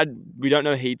we don't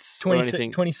know heats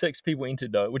 26 people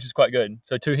entered though, which is quite good.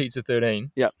 So 2 heats of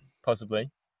 13. Yeah,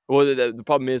 possibly. Well, the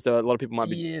problem is that a lot of people might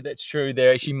be. Yeah, that's true.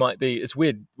 There actually might be. It's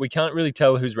weird. We can't really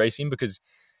tell who's racing because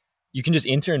you can just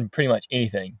enter in pretty much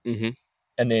anything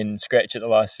and then scratch at the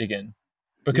last second.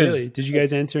 Because really? Did you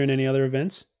guys enter in any other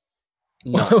events?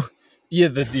 No. Well,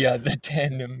 the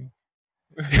tandem.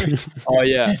 Oh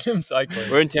yeah, tandem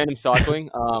cycling. We're in tandem cycling.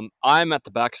 I'm at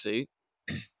the back seat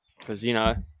because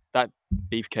that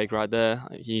beefcake right there.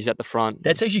 He's at the front.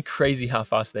 That's actually crazy how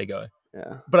fast they go.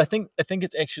 Yeah. But I think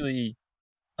it's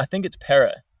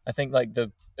para. I think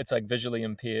it's like visually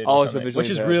impaired. Oh, it's visually impaired.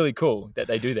 Is really cool that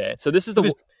they do that. So this is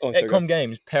at Com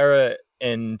Games, para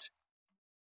and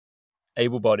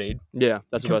able-bodied. Yeah,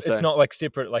 that's what I was saying. It's not like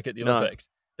separate like at the Olympics.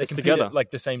 They compete together at,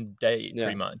 like the same day,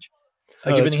 pretty much.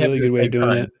 Like that's a really good way of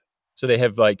doing it. So they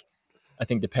have like, I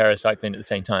think the paracycling at the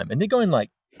same time, and they're going like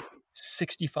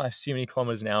 65, 70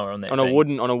 kilometers an hour on that on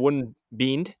a wooden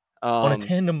beamed on a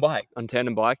tandem bike.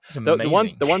 It's amazing.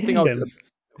 The one thing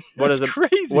what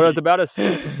I was about to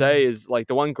say is like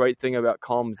the one great thing about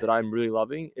comms that I'm really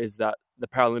loving is that the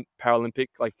Paralympic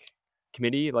like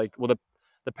committee, like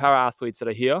the para athletes that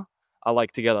are here are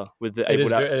like together with the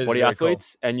able-bodied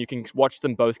athletes, cool. And you can watch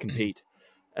them both compete.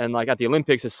 And like at the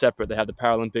Olympics is separate. They have the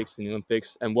Paralympics and the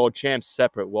Olympics, and World Champs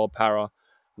separate. World Para,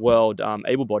 World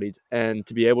able-bodied, and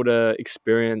to be able to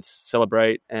experience,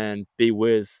 celebrate, and be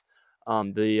with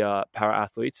the para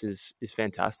athletes is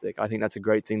fantastic. I think that's a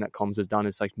great thing that comms has done,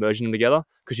 is like merging them together,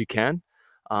 because you can.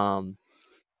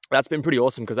 That's been pretty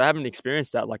awesome, because I haven't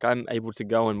experienced that. Like I'm able to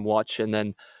go and watch and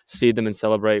then see them and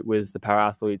celebrate with the para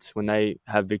athletes when they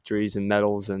have victories and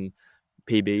medals and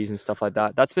PBs and stuff like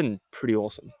that. That's been pretty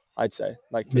awesome, I'd say,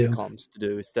 like for the comms to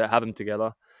do, is to have them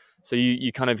together. So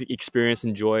you kind of experience and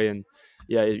enjoy, and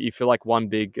you feel like one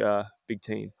big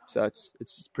team. So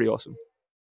it's pretty awesome.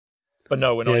 But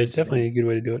no, we're not. Yeah, it's definitely a good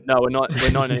way to do it. No, we're not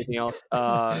anything else.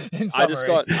 I just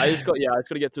got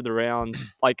to get through the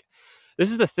rounds. Like, this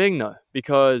is the thing though,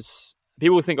 because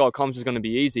people think, comms is going to be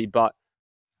easy, but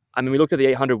I mean, we looked at the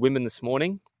 800 women this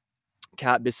morning.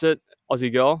 Kat Bissett,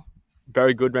 Aussie girl,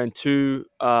 very good, ran 2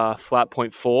 flat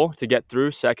 0.4 to get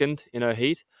through second in her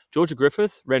heat. Georgia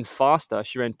Griffith ran faster.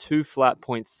 She ran 2 flat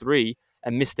 0.3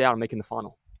 and missed out on making the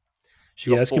final.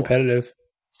 That's competitive.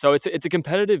 So it's a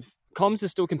competitive. Comms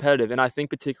is still competitive, and I think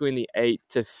particularly in the 8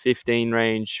 to 15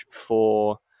 range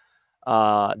for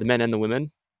the men and the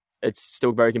women, it's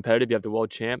still very competitive. You have the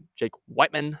world champ, Jake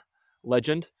Whiteman,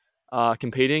 legend,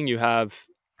 competing. You have,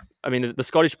 I mean, the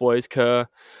Scottish boys, Kerr,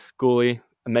 Gooley,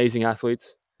 amazing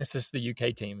athletes. It's just the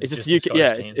UK team. It's just the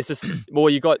UK team. It's just, well,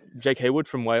 you got Jake Hayward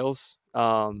from Wales.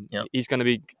 He's going to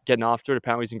be getting after it.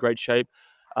 Apparently he's in great shape.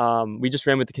 We just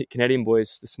ran with the Canadian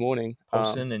boys this morning.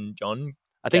 Paulson and John.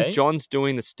 I think John's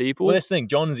doing the steeple. Well, that's the thing.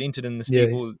 John's entered in the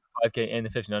steeple, 5K and the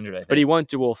 1500, I think. But he won't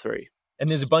do all three. And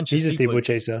there's a bunch of He's a steeple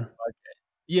chaser.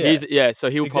 Yeah. So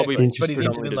he'll probably... But he's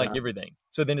entered in like everything.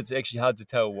 So then it's actually hard to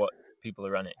tell what people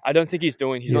are running. I don't think he's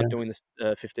not doing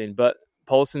the 15, but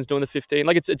Paulson's doing the 15.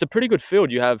 Like, it's a pretty good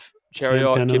field. You have Chariot,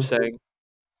 Kipsang,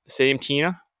 Sam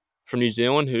Tina from New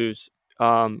Zealand, who's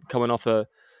coming off a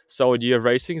solid year of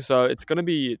racing. So it's gonna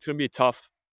be a tough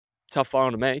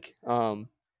final to make.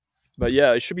 But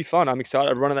yeah, it should be fun. I'm excited.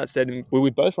 I've run at that stadium. We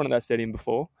both run at that stadium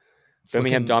before.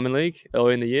 Birmingham Diamond League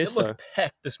early in the year. It looked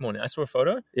packed this morning. I saw a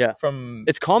photo. Yeah, from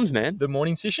it's comms, man. The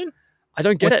morning session. I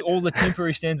don't get it. All the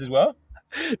temporary stands as well.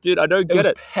 Dude, I don't get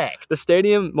it. Packed. The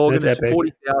stadium, Morgan, is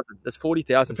 40,000. There's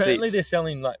 40,000 seats. Apparently, they're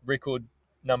selling like record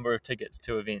number of tickets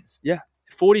to events. Yeah,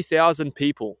 40,000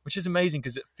 people, which is amazing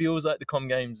because it feels like the Com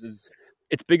Games is.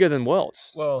 It's bigger than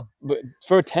Worlds. Well, but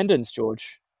for attendance,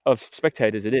 George, of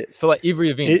spectators, it is. So like every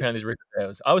event, apparently, there's record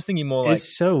sales. I was thinking more like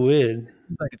it's so weird. It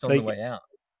seems like it's on the way out.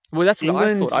 Well, that's what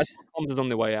I thought. I thought Comms was on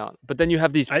the way out, but then you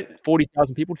have these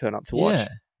 40,000 people turn up to watch.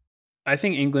 I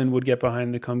think England would get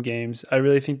behind the Com Games. I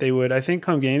really think they would. I think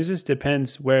Com Games just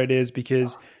depends where it is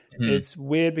because it's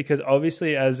weird because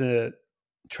obviously as a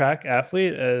track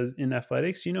athlete in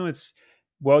athletics, it's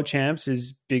World Champs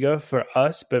is bigger for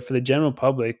us, but for the general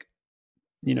public,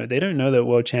 they don't know that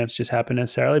World Champs just happen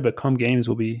necessarily, but Com Games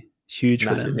will be huge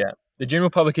for them. Yeah. The general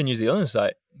public in New Zealand is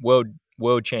like World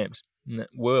Champs.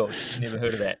 World, never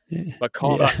heard of that. But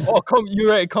Com,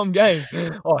 you're at Com Games.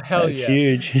 Oh hell, that's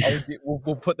huge.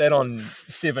 We'll put that on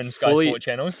 7 Sky Sport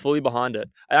channels. Fully behind it.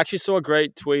 I actually saw a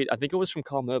great tweet. I think it was from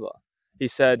Carl Merber. He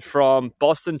said, from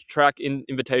Boston track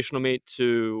invitational meet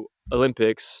to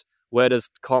Olympics, where does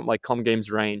Com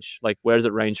Games range? Like, where does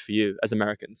it range for you as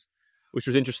Americans? Which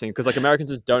was interesting because like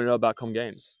Americans just don't know about Com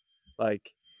Games.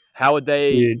 Like, how would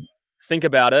they think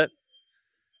about it?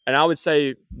 And I would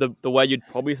say the way you'd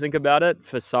probably think about it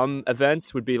for some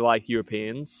events would be like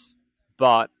Europeans,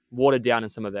 but watered down in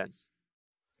some events.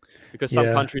 Because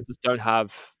some countries just don't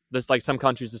have some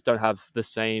countries just don't have the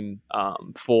same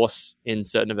force in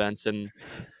certain events.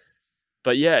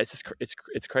 But yeah, it's just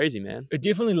it's crazy, man. We're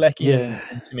definitely lacking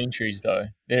in some entries though.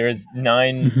 There is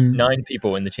 9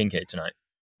 people in the 10K tonight.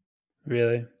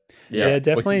 Really? Yeah,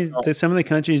 definitely. Some of the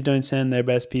countries don't send their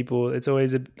best people. It's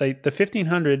always like the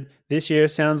 1500 this year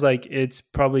sounds like it's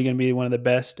probably going to be one of the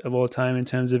best of all time in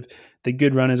terms of the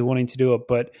good runners wanting to do it.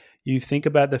 But you think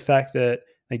about the fact that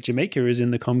like Jamaica is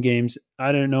in the Com Games.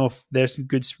 I don't know if there's some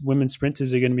good women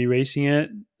sprinters are going to be racing it.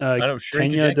 I know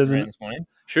Kenya doesn't.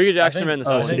 Shrika Jackson ran this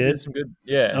morning. She did. Some good,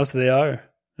 Oh, so they are.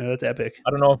 Oh, that's epic.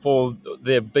 I don't know if all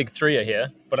the big three are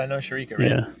here, but I know Sharika, right?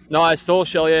 Yeah. No, I saw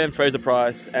Chelier and Fraser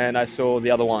Price, and I saw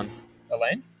the other one.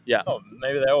 Elaine? Yeah. Oh,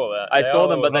 maybe they're all there. I saw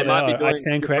them, but they might be doing I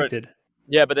stand corrected.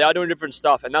 Yeah, but they are doing different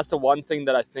stuff, and that's the one thing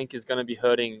that I think is going to be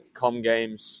hurting Com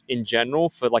Games in general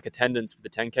for like attendance with the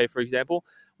 10K, for example.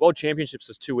 World Championships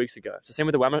was 2 weeks ago. It's the same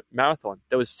with the marathon.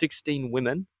 There was 16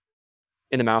 women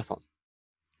in the marathon.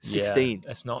 16. Yeah,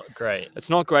 that's not great. It's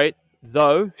not great,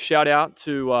 though. Shout out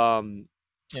to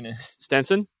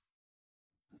Stenson.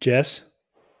 Jess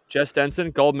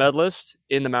Stenson, gold medalist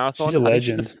in the marathon. She's a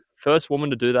legend. She's the first woman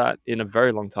to do that in a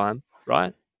very long time,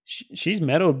 right? She's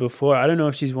medaled before. I don't know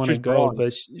if she's won a gold,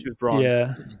 but she was bronze.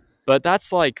 Yeah. But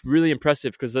that's like really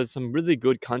impressive because there's some really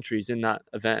good countries in that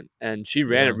event, and she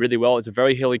ran it really well. It's a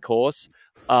very hilly course.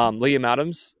 Liam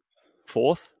Adams,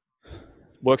 4th,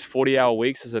 works 40-hour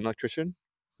weeks as an electrician,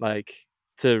 like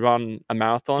to run a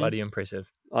marathon. Bloody impressive.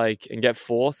 Like and get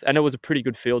 4th, and it was a pretty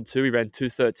good field too. He ran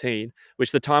 2:13,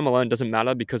 which the time alone doesn't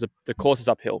matter because the course is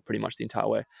uphill pretty much the entire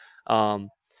way.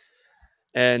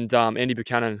 And Andy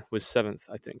Buchanan was 7th,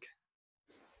 I think,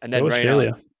 and then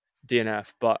Australia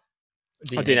DNF, but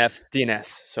DNS.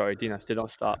 Sorry, DNS did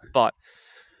not start, but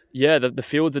yeah, the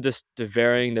fields are just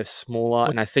varying. They're smaller,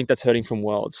 and I think that's hurting from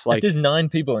Worlds. Like, if there's 9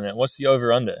 people in it, what's the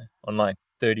over under on like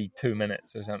 32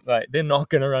 minutes or something? Like, they're not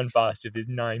going to run fast if there's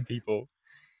 9 people.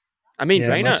 I mean,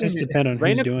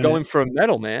 Rayner going for a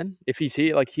medal, man. If he's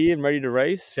here and ready to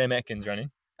race. Sam Atkins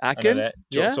running. Atkins?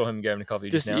 Saw him going to coffee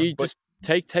just now. Just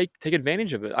take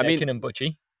advantage of it. I mean, and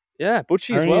Butchie. Yeah,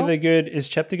 Butchie as well. well. Are any of the good? Is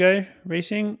Cheptegei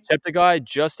racing? Cheptegei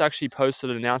just actually posted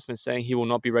an announcement saying he will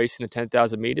not be racing the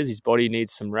 10,000 meters. His body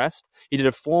needs some rest. He did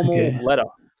a formal letter.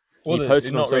 Well, he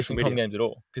posted not racing Com Games at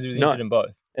all because he was injured in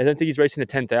both. I don't think he's racing the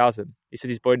 10,000. He says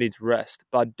his body needs rest,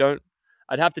 but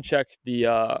I'd have to check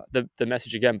the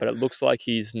message again, but it looks like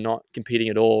he's not competing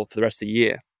at all for the rest of the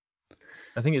year.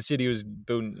 I think it said he was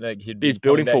building he's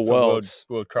building for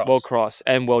World Cross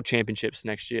and World Championships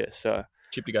next year. So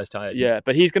Cheptegei's tired. Yeah,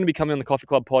 but he's going to be coming on the Coffee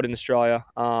Club pod in Australia.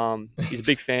 He's a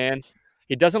big fan.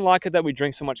 He doesn't like it that we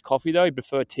drink so much coffee though. He'd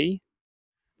prefer tea,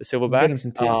 the Silverback. We'll get him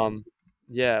some tea.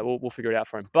 Yeah, we'll figure it out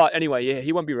for him. But anyway, yeah,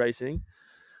 he won't be racing.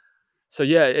 So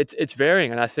yeah, it's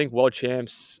varying, and I think World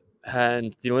Champs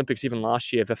and the Olympics even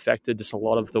last year have affected just a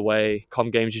lot of the way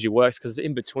Com Games usually works because it's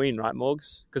in between, right,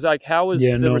 Morgs? Because like, how was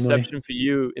the reception for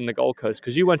you in the Gold Coast?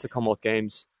 Because you went to Commonwealth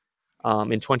Games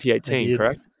in 2018,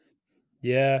 correct?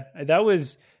 Yeah, that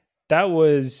was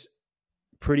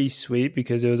pretty sweet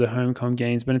because it was a home Com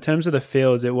Games. But in terms of the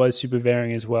fields, it was super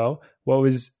varying as well. What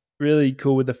was really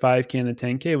cool with the 5K and the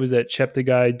 10K was that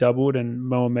Cheptegei doubled and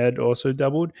Mohamed also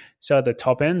doubled. So at the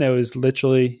top end, there was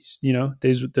literally,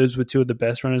 those were 2 of the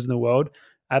best runners in the world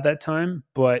at that time.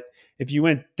 But if you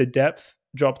went, the depth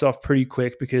dropped off pretty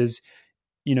quick because,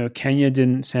 Kenya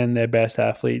didn't send their best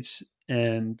athletes.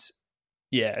 And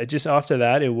yeah, just after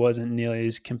that, it wasn't nearly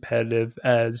as competitive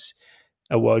as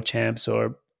a World Champs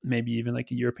or maybe even like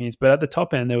a Europeans. But at the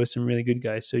top end, there was some really good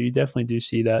guys. So you definitely do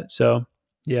see that. So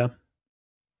yeah.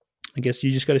 I guess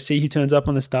you just got to see who turns up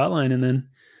on the start line, and then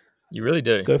you really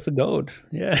do go for gold.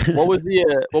 Yeah. What was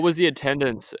the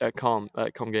attendance at Com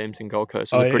Games in Gold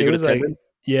Coast? Was it pretty good attendance?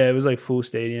 It was like full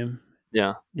stadium.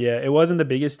 Yeah. Yeah, it wasn't the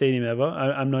biggest stadium ever.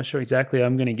 I'm not sure exactly.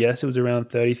 I'm going to guess it was around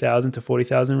 30,000 to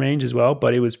 40,000 range as well,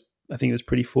 but I think it was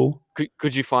pretty full.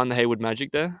 Could you find the Hayward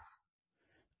Magic there?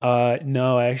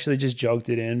 No, I actually just jogged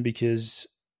it in because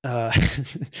I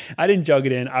didn't jog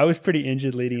it in. I was pretty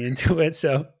injured leading into it,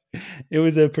 so it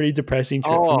was a pretty depressing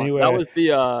trip for me. That was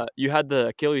you had the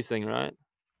Achilles thing, right?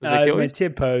 It was my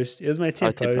tib post. It was my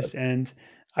tib post, and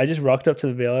I just rocked up to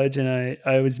the village, and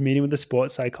I was meeting with the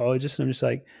sports psychologist, and I'm just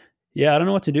like, yeah, I don't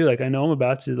know what to do. Like, I know I'm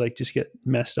about to like just get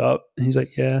messed up, and he's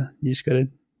like, yeah, you just gotta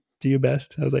do your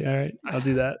best. I was like, all right, I'll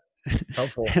do that.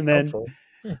 Helpful. And then,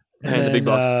 the big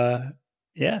bucks.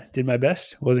 Did my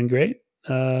best. Wasn't great.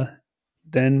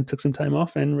 Then took some time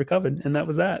off and recovered, and that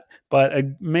was that. But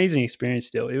amazing experience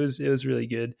still. It was really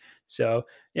good. So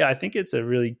yeah, I think it's a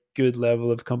really good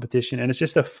level of competition, and it's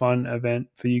just a fun event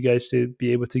for you guys to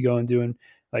be able to go and do. And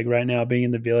like right now, being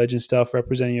in the village and stuff,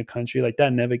 representing your country, like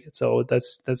that never gets old.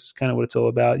 That's kind of what it's all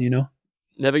about,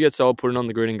 Never gets old putting on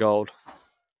the green and gold.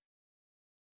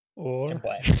 Or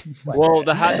black. Well,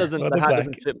 the hat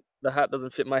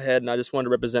doesn't fit my head, and I just wanted to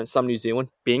represent some New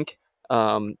Zealand Bink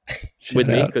with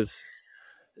me because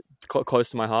it's close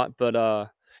to my heart. But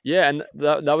yeah, and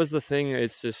that was the thing.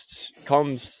 It's just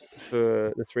comms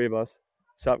for the 3 of us.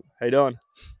 What's up? How you doing?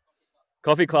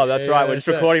 Coffee Club. That's right. We're just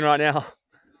recording right now.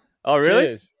 Oh, really?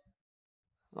 Cheers.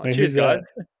 Oh, cheers, guys.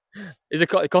 He's a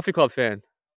Coffee Club fan.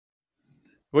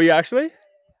 Were you actually?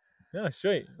 No,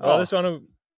 sweet. Well, this one.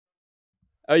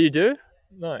 Oh, you do?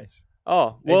 Nice.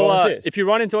 Oh, well, if you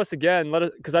run into us again, let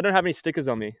us, because I don't have any stickers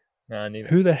on me. No, neither.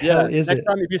 Who the hell is next it?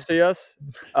 time if you see us,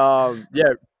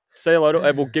 say hello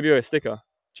and we'll give you a sticker.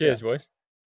 Cheers, boys.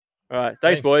 All right.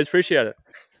 Thanks, boys. Appreciate it.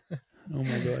 Oh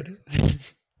my God.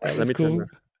 That was cool.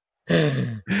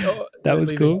 That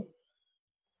was cool.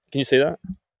 Can you see that?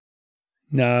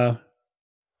 No.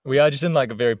 We are just in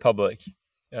like a very public.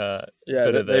 They're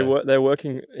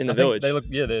working in the village. They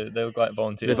look like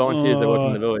volunteers. They're volunteers. They work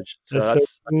in the village. So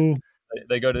that's cool.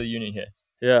 They go to the uni here.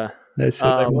 Yeah, that's they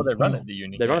run at the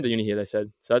uni. They run at the uni here. They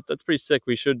said so. That's pretty sick.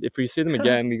 We should, if we see them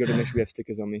again, we got to make sure we have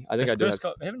stickers on me. I think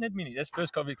I haven't had many. That's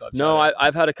first coffee club. No,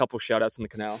 I've had a couple shout outs in the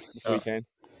canal before we came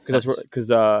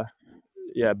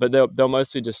but they're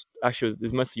mostly just actually it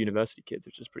was mostly university kids,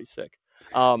 which is pretty sick.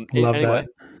 Love anyway, that.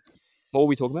 What were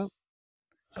we talking about?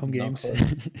 Games.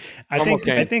 I think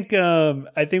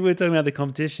we're talking about the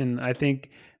competition. I think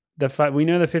we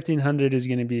know the 1500 is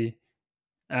going to be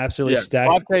absolutely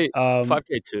stacked.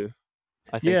 5K too.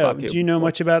 I think. Yeah. 5K do you know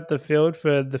much about the field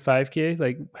for the 5K?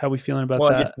 Like, how are we feeling about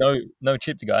that? I guess no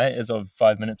chipped guy as of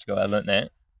 5 minutes ago. I learned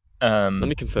that. Let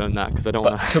me confirm that because I don't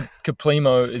want to.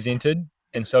 Kaplimo is entered,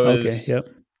 and so is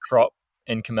Crop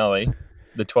and Kameli,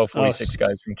 the 1246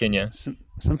 guys from Kenya.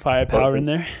 Some firepower in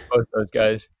there. Both those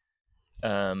guys.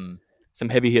 Some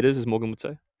heavy hitters, as Morgan would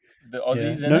say. The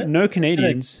Aussies no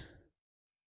Canadians.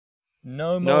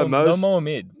 No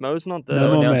Mohamed. Mo's not there.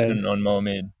 No announcement on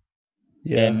Mohamed.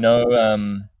 Yeah. And no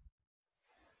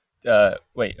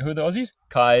wait, who are the Aussies?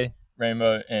 Kai,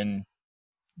 Rainbow, and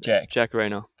Jack. Jack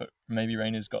Rayner. But maybe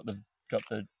Rayner's got the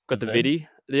Vidi.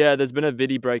 Yeah, there's been a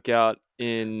Vidi breakout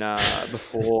in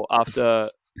after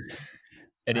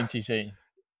at NTC.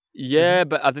 Yeah,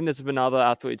 but I think there's been other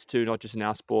athletes too, not just in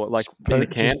our sport, like in the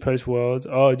camp. Just post-Worlds.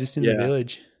 Oh, just in the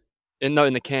village. In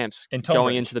the camps,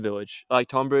 going into the village. Like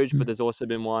Tonbridge, but there's also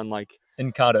been one like...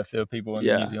 In Cardiff, there were people in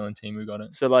the New Zealand team who got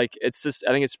it. So like, it's just,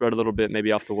 I think it's spread a little bit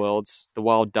maybe after Worlds. The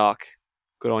Wild Duck,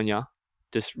 good on ya.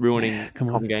 Just ruining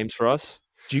games for us.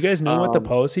 Do you guys know what the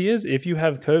policy is? If you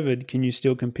have COVID, can you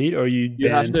still compete or are you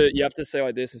banned? You have to say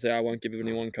like this and say, I won't give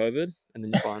anyone COVID, and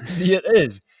then you're fine. Yeah, it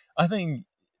is. I think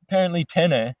apparently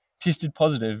Tanner tested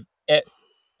positive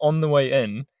on the way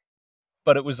in,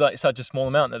 but it was like such a small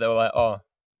amount that they were like, "Oh,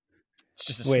 it's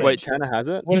just a smidge." Wait, Tanner has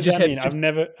it? What does that mean? I've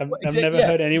never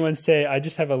heard anyone say I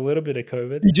just have a little bit of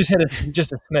COVID. He just had a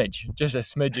smidge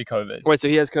of COVID. Wait, so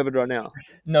he has COVID right now?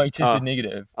 No, he tested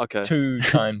negative. Okay. 2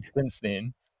 times since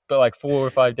then, but like 4 or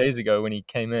 5 days ago when he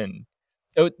came in,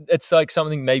 it's like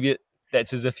something maybe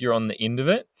that's as if you're on the end of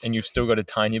it and you've still got a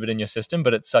tiny bit in your system,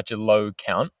 but it's such a low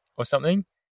count or something.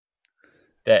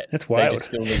 That's wild. They just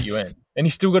still let you in, and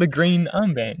he's still got a green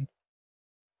armband.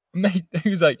 Mate, he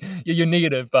was like, "Yeah, you're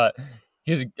negative, but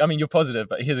you're positive,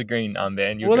 but here's a green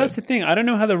armband." Well, that's the thing. I don't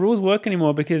know how the rules work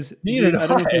anymore because I don't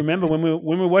know if you remember when we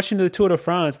were watching the Tour de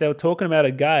France, they were talking about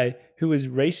a guy who was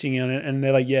racing on it, and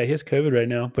they're like, "Yeah, he has COVID right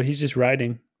now, but he's just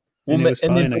riding." Well,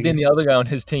 and then the other guy on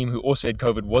his team who also had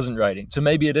COVID wasn't riding. So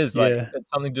maybe it is like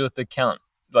it's something to do with the count,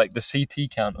 like the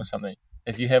CT count or something.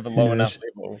 If you have a low enough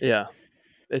level,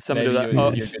 it's something to do with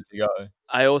that. You're good to go.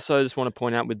 I also just want to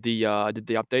point out with the did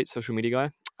the update social media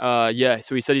guy.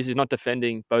 So he said he's not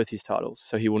defending both his titles,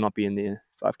 so he will not be in the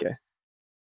 5K.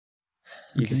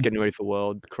 He's just getting ready for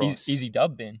World Cross. Easy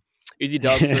dub then. Easy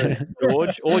dub for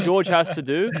George. All George has to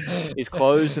do is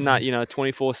close in that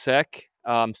 24 sec,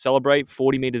 celebrate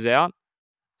 40 meters out,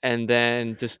 and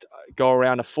then just go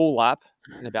around a full lap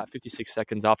in about 56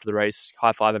 seconds after the race.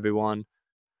 High five everyone.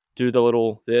 Do the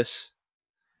little this.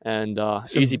 And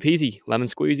easy peasy, lemon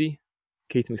squeezy,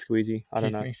 Keith McSqueezy. I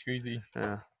don't know. Keith McSqueezy.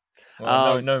 Yeah.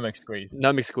 Well, no McSqueeze.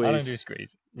 No McSqueeze. I don't do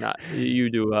squeeze. Nah,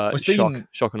 you do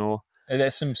shock and awe.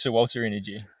 There's some Sir Walter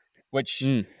energy, which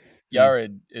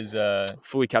Yared is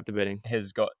fully captivating.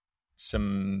 Has got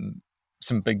some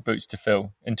big boots to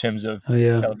fill in terms of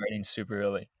celebrating super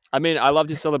early. I mean, I loved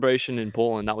his celebration in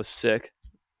Portland. That was sick.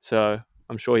 So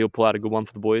I'm sure he'll pull out a good one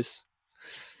for the boys.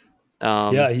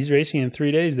 He's racing in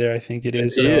 3 days there, I think it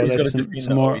is. So that's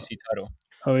some more OAC title.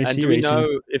 OAC and do we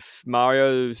know if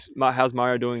how's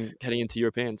Mario doing heading into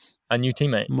Europeans? A new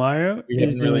teammate. Mario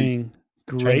is doing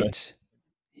great.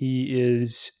 He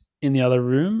is in the other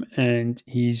room and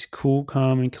he's cool,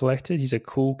 calm, and collected. He's a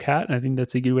cool cat. I think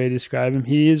that's a good way to describe him.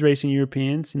 He is racing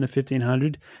Europeans in the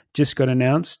 1500. Just got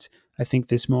announced, I think,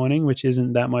 this morning, which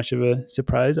isn't that much of a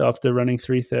surprise after running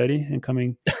 3:30 and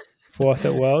coming fourth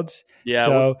at Worlds.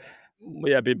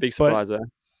 Big surprise there.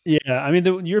 Yeah, I mean,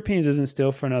 the Europeans isn't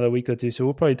still for another week or two, so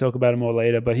we'll probably talk about it more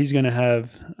later. But he's going to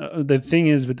have the thing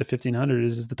is with the 1500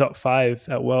 is the top 5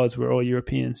 at Worlds were all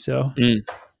Europeans. So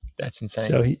that's insane.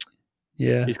 So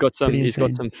Yeah, he's got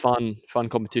some fun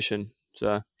competition.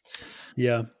 So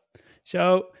yeah.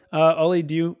 So Ollie,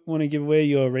 do you want to give away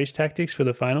your race tactics for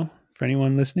the final for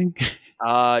anyone listening?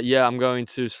 Yeah, I'm going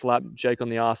to slap Jake on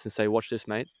the ass and say, "Watch this,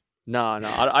 mate." No,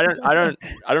 I don't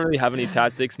really have any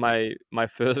tactics. My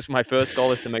first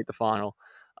goal is to make the final.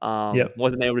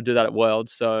 Wasn't able to do that at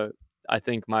Worlds, so I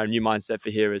think my new mindset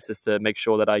for here is just to make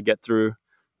sure that I get through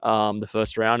the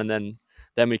first round, and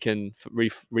then we can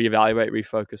reevaluate,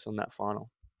 refocus on that final.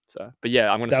 So, but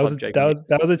yeah, I'm going to slap Jake.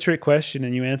 That was a trick question,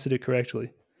 and you answered it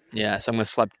correctly. Yeah, so I'm going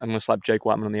to slap Jake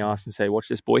Whiteman on the ass and say, "Watch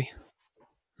this, boy."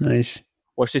 Nice.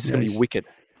 Watch this. It's going to be wicked.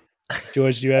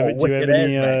 George, do you have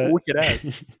any? Wicked ass.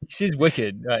 He says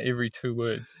wicked every 2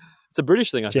 words. It's a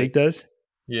British thing, I think. Jake does?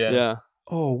 Yeah.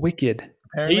 Oh, wicked.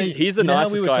 Apparently, he's the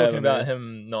nicest guy. We were talking about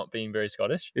him not being very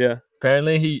Scottish. Yeah.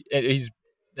 Apparently, is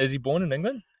he born in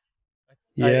England?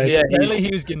 Yeah. Apparently, he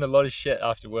was getting a lot of shit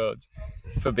after Worlds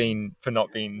for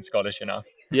not being Scottish enough.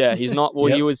 Yeah, he's not. Well,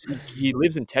 he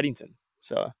lives in Teddington,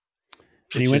 so.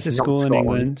 And he went to school in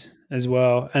England as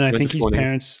well. And I think his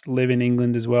parents live in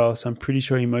England as well. So I'm pretty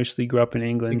sure he mostly grew up in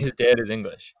England. I think his dad is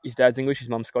English. His dad's English, his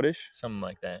mum's Scottish. Something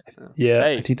like that. Yeah,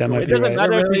 I think that might be right. It doesn't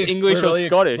matter if he's English or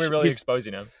Scottish. We're really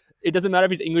exposing him. It doesn't matter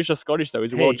if he's English or Scottish, though.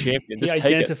 He's a world champion. He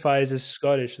identifies as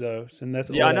Scottish, though. So that's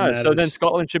all I know. So then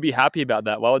Scotland should be happy about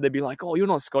that. Why would they be like, "Oh, you're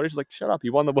not Scottish"? Like, shut up.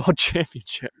 You won the world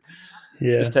championship.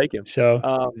 Yeah. Just take him.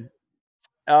 So,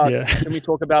 can we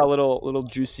talk about a little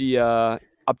juicy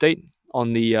update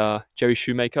on the Jerry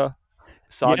Shoemaker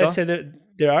saga? Yeah, so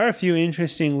there are a few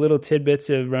interesting little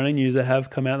tidbits of running news that have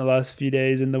come out in the last few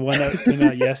days. And the one that came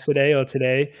out yesterday or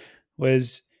today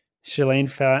was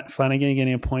Shalane Flanagan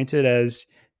getting appointed as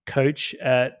coach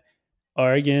at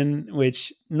Oregon,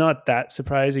 which not that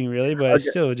surprising really, but it's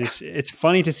still it's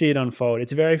funny to see it unfold.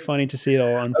 It's very funny to see it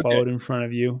all unfold in front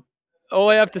of you. All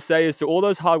I have to say is to all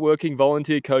those hardworking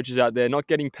volunteer coaches out there not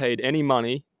getting paid any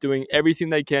money, doing everything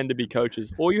they can to be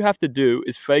coaches, all you have to do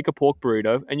is fake a pork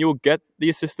burrito and you'll get the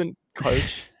assistant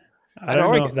coach. I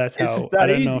don't know if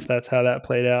that's how that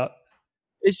played out.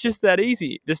 It's just that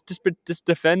easy. Just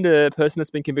defend a person that's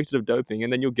been convicted of doping,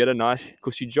 and then you'll get a nice,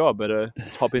 cushy job at a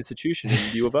top institution in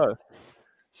U of O.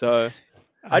 So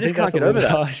I just can't get over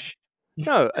that. Harsh.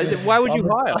 No, why would you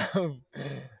hire?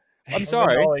 I'm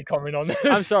sorry. Comment on this.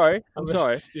 I'm sorry.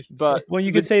 But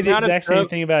you could say the exact same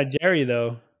thing about Jerry,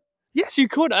 though. Yes, you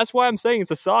could. That's why I'm saying it's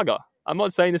a saga. I'm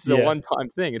not saying this is a one-time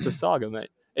thing. It's a saga,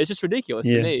 mate. It's just ridiculous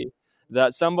to me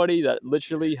that somebody that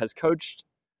literally has coached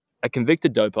a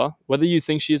convicted doper, whether you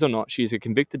think she is or not, she's a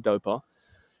convicted doper.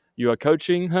 You are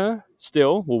coaching her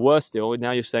still, well, worse still.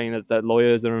 Now you're saying that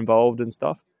lawyers are involved and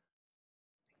stuff.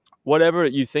 Whatever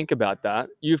you think about that,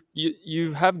 you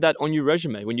have that on your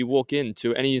resume when you walk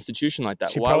into any institution like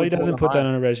that. She probably doesn't put that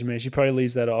on a resume. She probably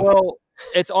leaves that off. Well,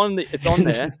 it's on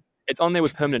there. It's on there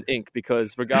with permanent ink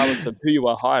because regardless of who you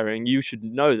are hiring, you should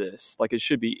know this. Like it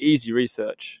should be easy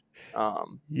research.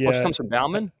 She comes from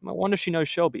Bauman. I wonder if she knows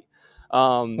Shelby.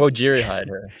 Well, Jerry hired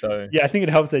her, so yeah, I think it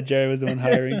helps that Jerry was the one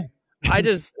hiring.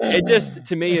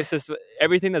 To me, it's just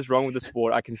everything that's wrong with the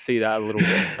sport. I can see that a little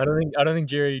bit. I don't think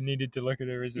Jerry needed to look at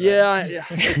her resume. Yeah,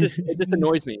 it just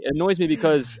annoys me. It annoys me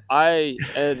because you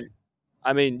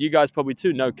guys probably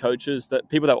too know coaches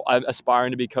people that are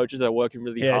aspiring to be coaches that are working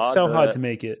really hard. Yeah, it's so hard to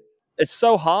make it. It's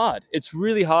so hard. It's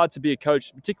really hard to be a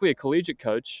coach, particularly a collegiate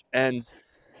coach, and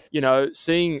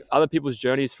seeing other people's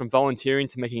journeys from volunteering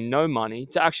to making no money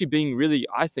to actually being really,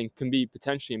 I think, can be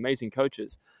potentially amazing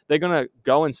coaches. They're going to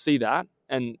go and see that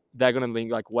and they're going to be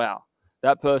like, wow,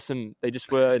 that person, they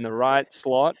just were in the right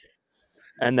slot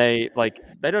and they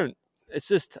don't, it's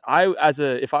just,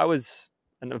 if I was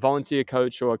a volunteer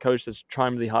coach or a coach that's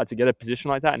trying really hard to get a position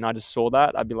like that and I just saw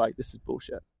that, I'd be like, this is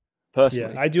bullshit.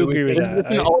 Personally. Yeah, I do agree with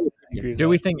that. Do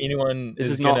we think anyone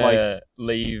is going to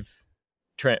leave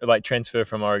transfer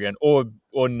from Oregon or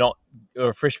not, or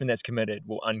a freshman that's committed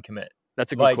will uncommit?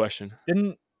 That's a good question.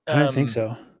 I don't think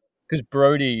so. Because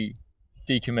Brody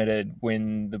decommitted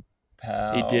when the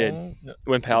Powell... He did.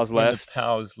 When Powell's left. The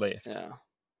Powell's left. Yeah.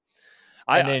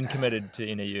 And then committed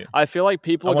to NAU. I feel like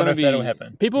people are going to be... that'll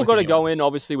happen. People are going to go in,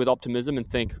 obviously, with optimism and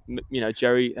think,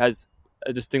 Jerry has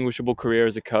a distinguishable career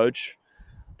as a coach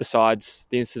besides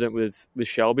the incident with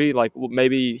Shelby. Like,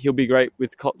 maybe he'll be great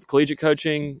with collegiate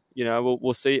coaching.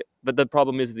 We'll see. But the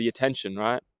problem is the attention,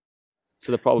 right?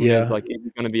 So the problem is, is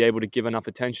he's going to be able to give enough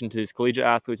attention to his collegiate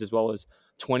athletes as well as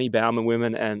 20 Bauman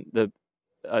women and the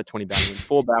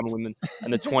 4 Bauman women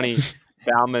and the 20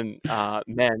 Bauman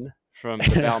men from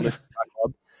the Bauman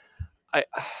club.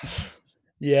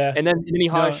 And then he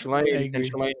hires Shalane, and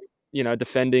Shalane,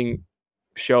 defending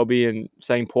Shelby and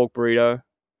saying pork burrito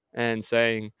and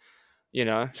saying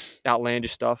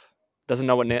outlandish stuff. Doesn't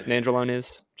know what Nandrolone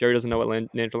is. Jerry doesn't know what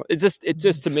Nandrolone. It's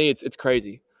just to me, it's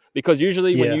crazy because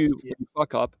usually when you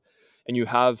fuck up and you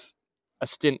have a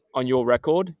stint on your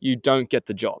record, you don't get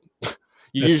the job.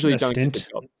 You usually don't get the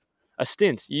job. A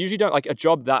stint. You usually don't, like, a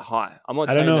job that high. I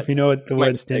don't know if you know what the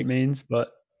word stint means,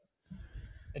 but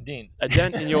a dent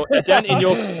in your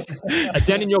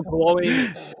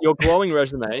glowing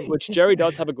resume, which Jerry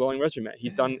does have a glowing resume.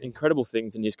 He's done incredible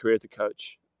things in his career as a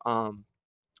coach.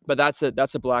 But that's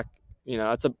a black,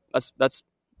 that's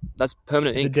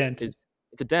permanent ink.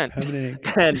 It's a dent. Permanent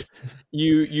ink. And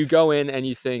you go in and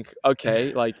you think,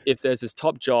 okay, like, if there's this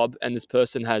top job and this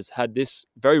person has had this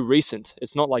very recent,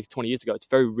 it's not like 20 years ago, it's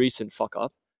very recent fuck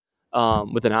up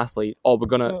with an athlete. Oh, we're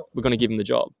gonna give him the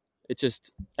job. It's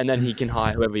just, and then he can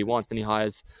hire whoever he wants. Then he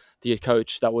hires the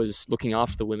coach that was looking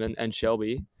after the women and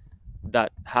Shelby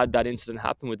that had that incident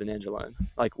happen with the Nandrolone.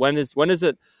 Like, when is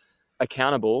it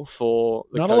accountable for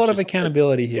the not a lot of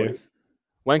accountability here?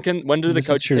 When do the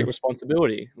coaches take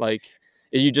responsibility? Like,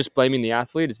 are you just blaming the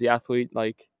athlete? Is the athlete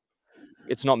like,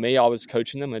 it's not me, I was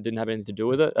coaching them, I didn't have anything to do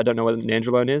with it? I don't know what an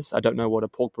Nandrolone is. I don't know what a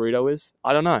pork burrito is.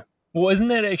 I don't know. Well, isn't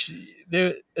that actually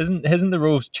hasn't the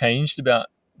rules changed about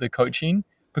the coaching?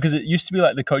 Because it used to be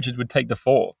like the coaches would take the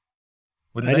fall.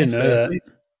 I didn't know that a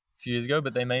few years ago,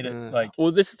 but they made it like.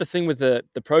 Well, this is the thing with the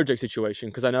project situation,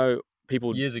 because I know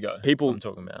people years ago. People I'm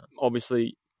talking about,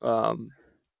 obviously,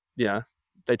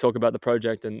 they talk about the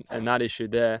project and that issue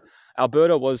there.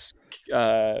 Alberta was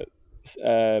what's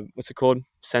it called?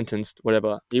 Sentenced,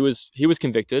 whatever. He was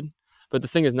convicted, but the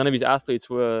thing is, none of his athletes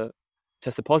were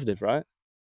tested positive, right?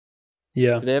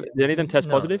 Yeah. Did any of them test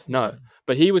positive? No.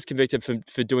 But he was convicted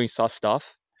for doing sus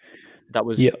stuff that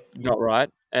was not right,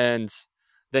 and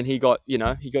then he got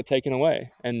taken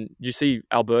away. And you see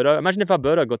Alberta. Imagine if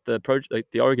Alberta got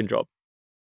the Oregon job.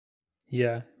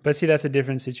 Yeah, but see, that's a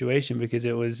different situation because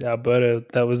it was Alberta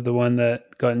that was the one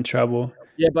that got in trouble.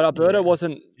 Yeah, but Alberta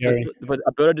wasn't. But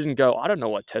Alberta didn't go, I don't know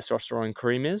what testosterone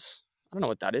cream is. I don't know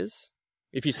what that is.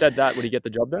 If you said that, would he get the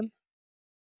job then?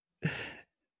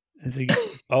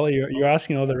 You're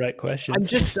asking all the right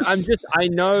questions. I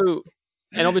know,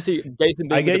 and obviously, Dathan.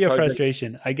 I get your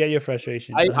frustration.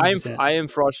 I am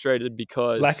frustrated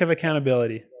because lack of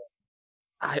accountability.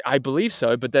 I believe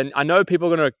so, but then I know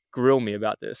people are going to grill me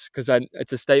about this because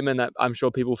it's a statement that I'm sure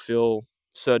people feel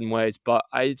certain ways, but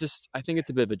I think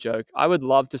it's a bit of a joke. I would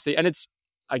love to see, and it's,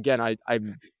 again, I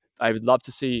would love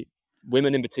to see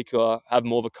women in particular have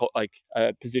more of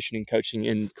a position in coaching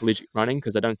in collegiate running,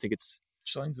 because I don't think it's.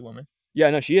 Shalane's a woman. Yeah,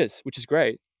 no, she is, which is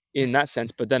great in that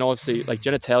sense. But then obviously, like,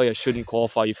 genitalia shouldn't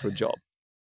qualify you for a job.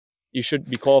 You should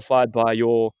be qualified by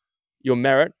your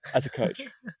merit as a coach,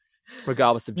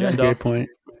 regardless of gender, great point.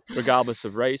 Regardless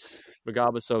of race,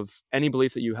 regardless of any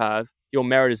belief that you have. Your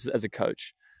merit is as a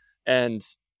coach. And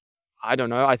I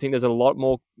don't know. I think there's a lot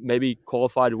more maybe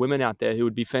qualified women out there who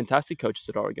would be fantastic coaches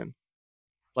at Oregon.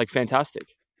 Like,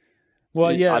 fantastic.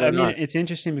 Well, yeah, I mean, it's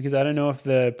interesting because I don't know if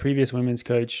the previous women's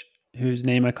coach, whose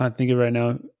name I can't think of right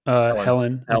now,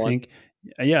 Helen, I think.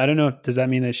 Yeah, I don't know does that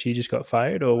mean that she just got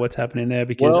fired or what's happening there?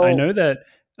 Because I know that,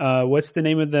 what's the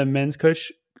name of the men's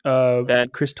coach?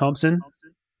 Chris Thompson.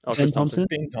 Oh, Ben Thompson.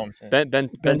 Ben Thompson.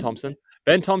 Ben Thompson.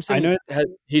 Ben Thompson. I know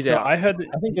he's out. I heard.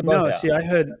 I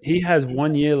heard he has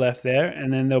 1 year left there,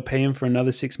 and then they'll pay him for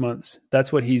another 6 months.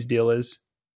 That's what his deal is.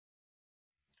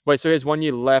 Wait, so he has 1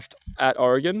 year left at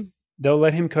Oregon? They'll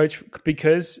let him coach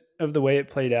because of the way it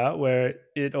played out, where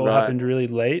it all happened really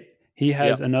late. He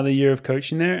has another year of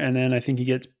coaching there, and then I think he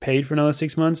gets paid for another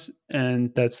 6 months,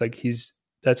 and that's like his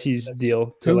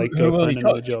deal to go find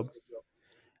another job.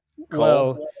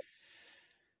 Well,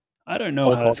 I don't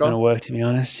know how it's going to work, to be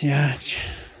honest. Yeah,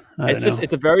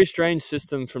 it's a very strange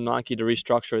system from Nike to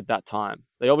restructure at that time.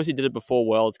 They obviously did it before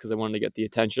Worlds because they wanted to get the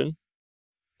attention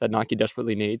that Nike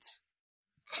desperately needs.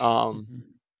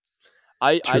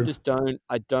 I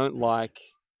don't like.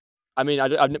 I mean,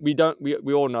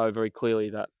 we all know very clearly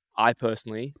that I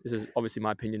personally, this is obviously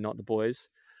my opinion, not the boys.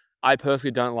 I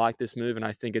personally don't like this move, and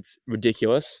I think it's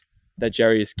ridiculous that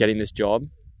Jerry is getting this job,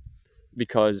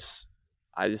 because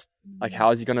I just, like,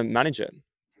 how is he going to manage it?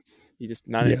 He just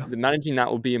managing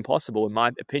that would be impossible, in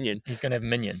my opinion. He's going to have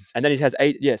minions, and then he has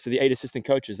 8. Yeah, so the 8 assistant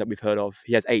coaches that we've heard of,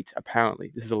 he has 8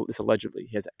 apparently. This allegedly.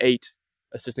 He has 8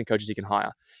 assistant coaches he can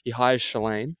hire. He hires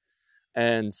Shalane,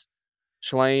 and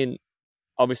Shalane,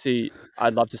 obviously,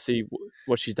 I'd love to see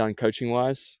what she's done coaching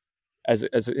wise, as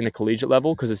in a collegiate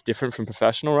level, because it's different from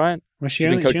professional, right? Well, she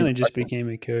only just became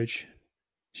a coach.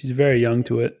 She's very young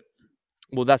to it.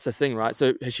 Well, that's the thing, right?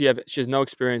 So she has no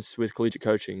experience with collegiate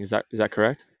coaching. Is that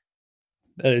correct?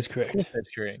 That is correct. That's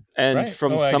correct. And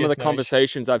from some of the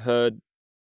conversations I've heard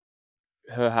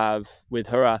her have with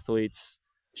her athletes,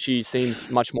 she seems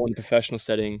much more in the professional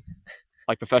setting,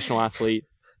 like professional athlete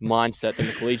mindset than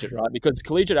the collegiate, right? Because I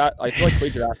feel like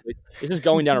collegiate athletes, this is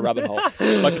going down a rabbit hole.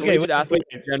 Like collegiate athletes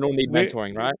in general need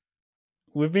mentoring, right?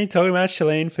 We've been talking about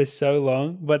Shalane for so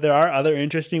long, but there are other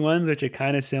interesting ones which are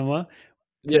kind of similar.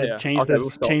 To change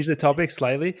the topic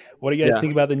slightly, what do you guys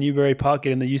think about the Newbury Park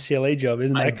getting the UCLA job?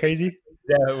 Isn't that crazy?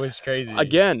 Yeah, it was crazy.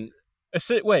 Again,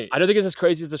 wait, I don't think it's as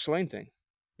crazy as the Shalane thing,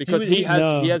 because he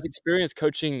has experience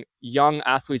coaching young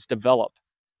athletes develop.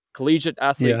 Collegiate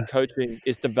athlete coaching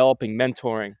is developing,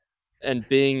 mentoring, and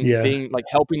being like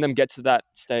helping them get to that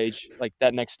stage, like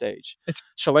that next stage.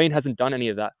 Shalane hasn't done any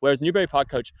of that. Whereas Newbury Park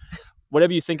coach,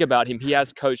 whatever you think about him, he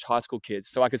has coached high school kids,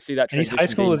 so I could see that. And his high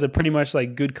school are pretty much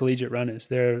like good collegiate runners.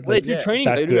 They're they do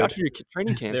training. They do actually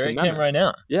training camps. They're in camp right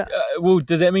now. Yeah. Well,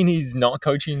 does that mean he's not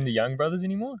coaching the young brothers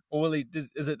anymore, or will he?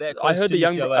 Is it that close I heard to the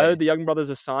young. UCLA? I heard the young brothers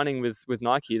are signing with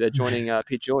Nike. They're joining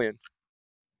Pete Julian.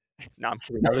 No, I'm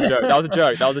kidding. That was a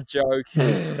joke. That was a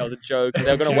joke.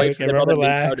 They're going to wait for their brother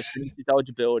Nico to finish his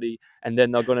eligibility, and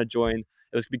then they're going to join.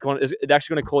 It's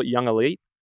actually going to call it Young Elite,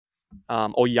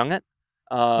 or Young It.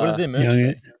 What does their merch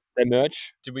say? Their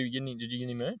merch. Did you get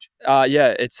any merch?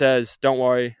 Yeah, it says, "Don't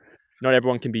worry, not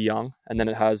everyone can be young," and then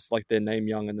it has like their name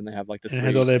Young, and then they have like the. It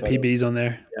has all their PBs on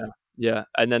there. Yeah,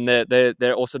 and then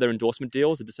they're also their endorsement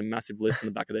deals are just a massive list on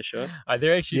the back of their shirt.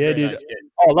 They're actually dude. Nice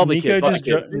kids. Oh, lovely kids.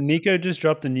 Nico just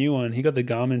dropped a new one. He got the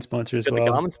Garmin sponsor as well.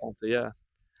 The Garmin sponsor, yeah.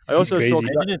 I also saw.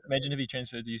 Imagine if he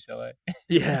transferred to UCLA.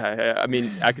 Yeah, I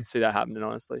mean, I could see that happening,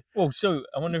 honestly. Well, so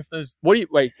I wonder if those. What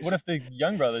if the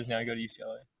young brothers now go to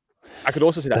UCLA? I could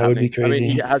also see that happening. Would be crazy. I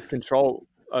mean, he has control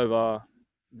over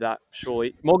that,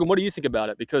 surely. Morgan, what do you think about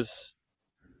it? Because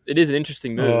it is an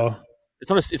interesting move. It's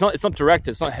not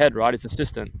director. It's not head, right? It's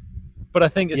assistant. But I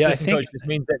think assistant coach just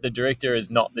means that the director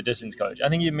is not the distance coach. I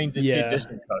think it means it's head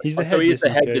distance coach. He's the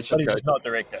head distance coach, but he's not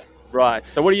director. Right.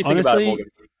 So what do you think about it, Morgan?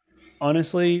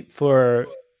 Honestly, for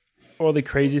all the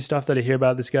crazy stuff that I hear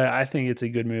about this guy, I think it's a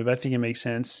good move. I think it makes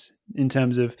sense in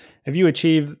terms of if you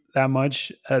achieve that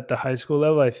much at the high school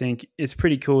level, I think it's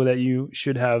pretty cool that you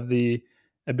should have the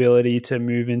ability to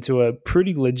move into a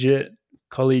pretty legit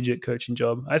collegiate coaching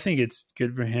job. I think it's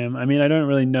good for him. I mean, I don't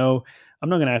really know. I'm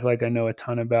not going to act like I know a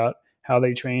ton about how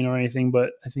they train or anything,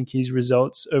 but I think his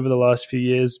results over the last few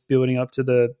years building up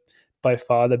to by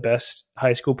far the best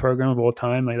high school program of all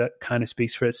time, like that kind of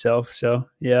speaks for itself. So,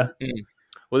 yeah.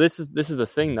 Well, this is the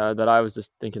thing though that I was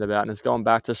just thinking about, and it's going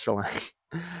back to Shalane.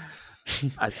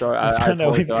 I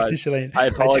apologize. I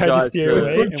tried to steer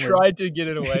away. Tried to get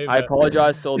it away. I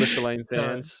apologize to all the Shalane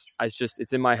fans.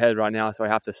 It's in my head right now, so I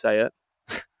have to say it,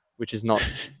 which is not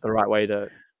the right way to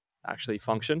actually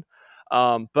function.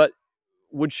 But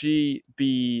would she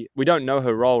be? We don't know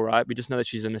her role, right? We just know that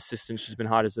she's an assistant. She's been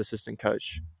hired as an assistant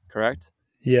coach, correct?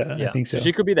 Yeah, I think so. So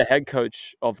she could be the head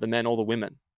coach of the men or the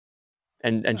women.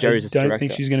 And Jerry's I don't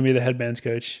think she's going to be the head men's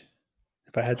coach.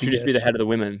 If I had to guess. She'd just be the head of the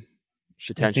women,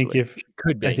 potentially.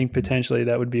 I think potentially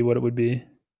that would be what it would be.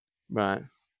 Right.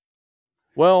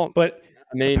 Well, but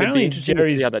I mean, it'd be interesting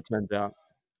to see how that turns out.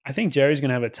 I think Jerry's going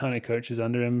to have a ton of coaches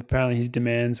under him. Apparently his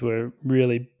demands were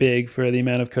really big for the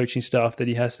amount of coaching staff that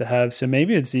he has to have. So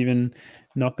maybe it's even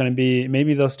not going to be,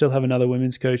 maybe they'll still have another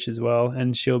women's coach as well.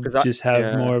 And she'll just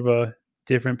have more of a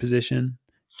different position.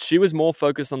 She was more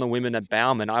focused on the women at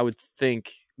Bauman. I would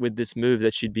think with this move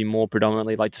that she'd be more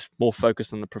predominantly like just more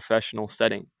focused on the professional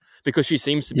setting, because she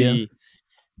seems to be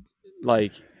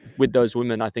like with those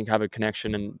women, I think have a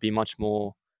connection and be much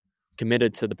more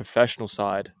committed to the professional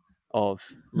side of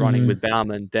running with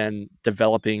Bauman than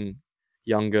developing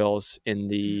young girls in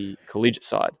the collegiate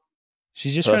side.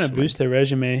 She's just trying to boost her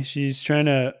resume. She's trying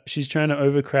to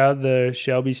overcrowd the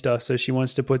Shelby stuff, so she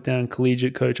wants to put down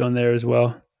collegiate coach on there as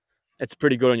well. It's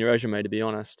pretty good on your resume, to be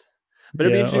honest. But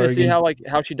it'd be interesting to see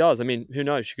how she does. I mean, who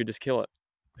knows? She could just kill it.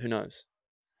 Who knows?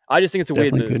 I just think it's a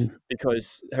weird move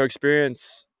because her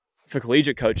experience for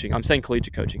collegiate coaching, I'm saying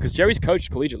collegiate coaching, because Jerry's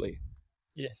coached collegiately.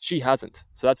 Yes. She hasn't.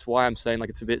 So that's why I'm saying like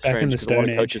it's a bit strange because a lot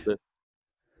of coaches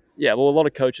a lot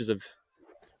of coaches have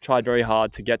tried very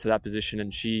hard to get to that position,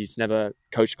 and she's never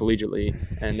coached collegiately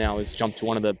and now has jumped to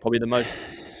one of the probably the most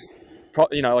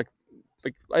like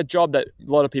a job that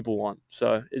a lot of people want.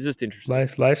 So it's just interesting.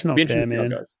 Life's not fair,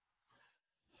 man.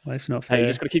 Life's not fair. Hey, you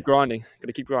just got to keep grinding.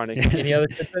 Any other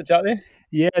tidbits out there?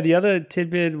 Yeah, the other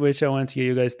tidbit which I wanted to get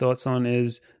you guys' thoughts on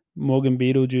is Morgan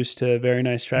Beetlejuice to Very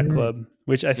Nice Track Club,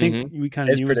 which I think we kind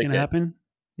of knew was going to happen.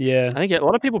 Yeah. I think a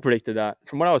lot of people predicted that.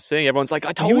 From what I was seeing, everyone's like,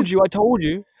 I told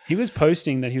you. He was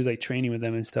posting that he was like training with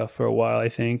them and stuff for a while, I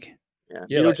think.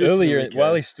 Yeah, like earlier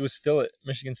while he was still at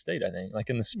Michigan State, I think, like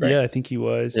in the spring. Yeah, I think he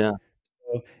was. Yeah.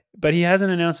 So But he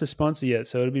hasn't announced a sponsor yet,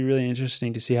 so it'll be really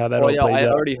interesting to see how that all plays out. I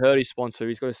already heard his sponsor.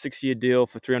 He's got a 6-year deal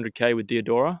for $300K with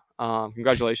Diodora.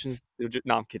 Congratulations.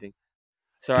 No, I'm kidding.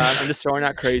 Sorry, I'm just throwing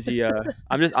out crazy.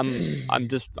 I'm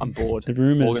bored. The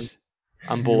rumors.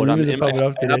 I'm bored. I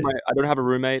don't have a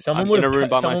roommate. I'm in a room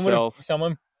by myself.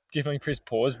 Someone definitely pressed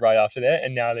pause right after that,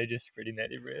 and now they're just spreading that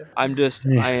everywhere.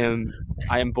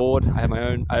 I am bored. I have my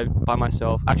own. By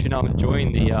myself. Actually, no, I'm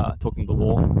enjoying the talking to the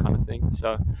wall kind of thing.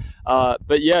 So,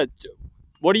 but yeah,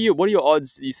 what are your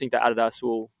odds? Do you think that Adidas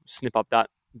will snip up that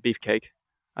beefcake?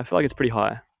 I feel like it's pretty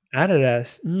high.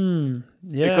 Adidas,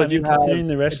 yeah. Because considering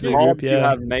the rest of the group, you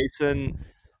have Mason.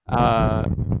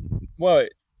 Well,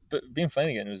 but Ben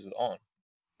Flanagan was on.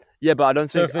 Yeah, but I don't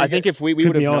think. I think if we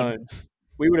would have known.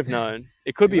 We would have known.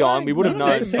 It could be on. We would have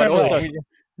known. But also,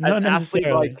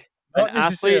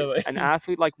 an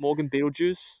athlete like Morgan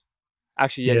Beetlejuice.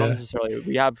 Actually, not necessarily.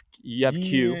 You have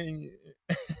Q.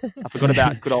 I forgot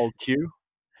about good old Q.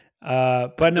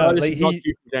 But no, this is not Q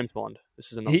from James Bond.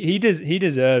 This is he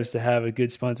deserves to have a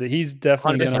good sponsor. He's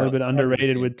definitely a little bit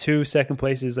underrated 100%. With 2 second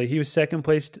places. Like he was second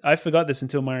place. I forgot this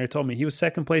until Mario told me. He was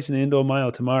second place in the indoor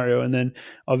mile to Mario, and then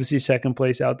obviously second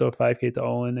place outdoor 5K to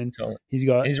Olin. And he's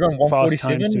run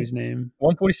 147 to his name.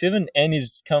 147, and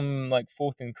he's come like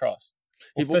 4th in cross.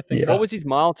 What was his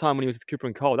mile time when he was with Cooper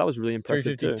and Cole? That was really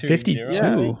impressive too. 52.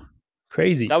 Yeah.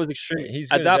 Crazy. That was extreme.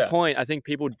 At that point, I think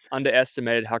people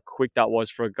underestimated how quick that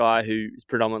was for a guy who is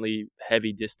predominantly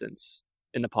heavy distance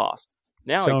in the past.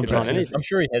 Now he could run anything. I'm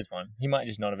sure he has one. He might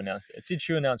just not have announced it. It's a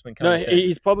true announcement coming soon.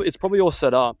 It's probably all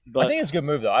set up. But I think it's a good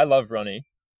move though. I love Ronnie.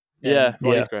 Yeah,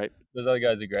 Ronnie's great. Those other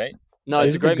guys are great. No,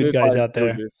 he's a great good guys out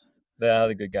there. They are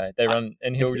the good guy. They run,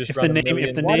 and he'll just run.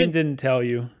 If the name didn't tell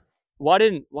you, why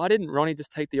didn't Ronnie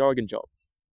just take the Oregon job?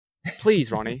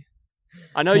 Please, Ronnie.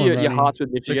 I know your heart's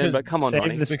with Michigan, but come on,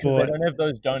 Ronnie. The sport. They don't have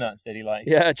those donuts that he likes.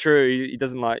 Yeah, true. He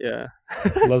doesn't like. Yeah,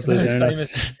 loves those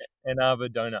donuts. Famous Ann Arbor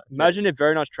donuts. Imagine if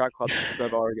Very Nice Track Club took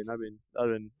over Oregon.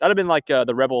 That'd have been like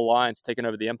the Rebel Alliance taking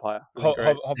over the Empire.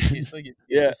 Hobbs Kessler gets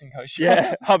the assistant coach job.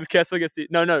 Yeah, Hobbs Kessler gets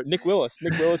Nick Willis.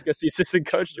 Nick Willis gets the assistant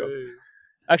coach job.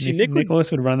 Actually, Nick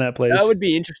Willis would run that place. That would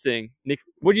be interesting. Nick,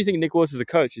 what do you think Nick Willis is a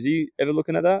coach? Is he ever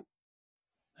looking at that?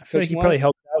 I feel like he probably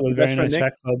helped out with Very Nice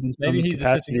Track Club. Maybe he's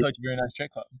assistant coach of Very Nice Track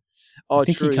Club. Oh, I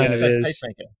think true. He kind of is.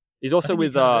 Pacemaker. He's also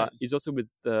with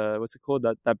what's it called?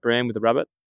 That brand with the rabbit.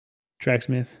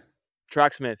 Tracksmith.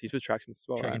 He's with Tracksmith as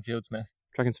well. Track and Field Smith.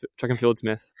 Track and Field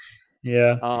Smith.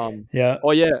 Yeah. Yeah.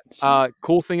 Oh yeah.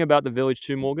 Cool thing about the Village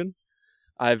too, Morgan.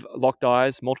 I've locked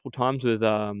eyes multiple times with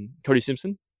Cody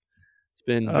Simpson. It's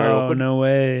been very awkward. No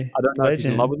way. I don't know if he's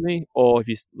in love with me or if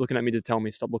he's looking at me to tell me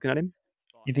stop looking at him.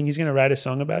 You think he's gonna write a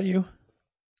song about you?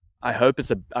 I hope it's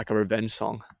a revenge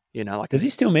song. Does he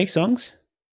still make songs?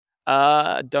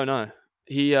 Don't know.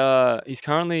 He's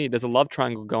currently there's a love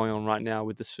triangle going on right now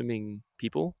with the swimming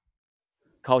people.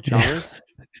 Kyle Chalmers,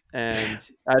 and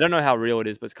I don't know how real it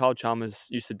is, but Kyle Chalmers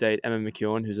used to date Emma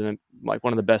McEwen, who's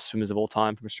one of the best swimmers of all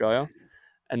time from Australia,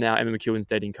 and now Emma McEwen's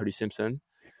dating Cody Simpson.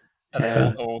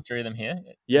 All 3 of them here.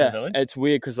 Yeah, it's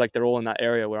weird because they're all in that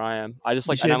area where I am. I just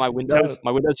I know my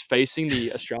window's facing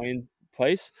the Australian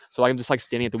place, so I'm just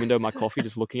standing at the window of my coffee,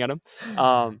 just looking at them,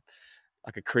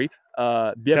 like a creep.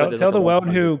 Tell the world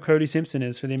who Cody Simpson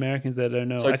is for the Americans that don't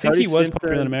know. So I think he was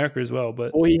popular in America as well,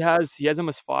 but he has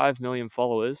almost 5 million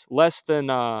followers, less than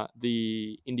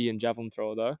the Indian javelin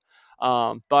thrower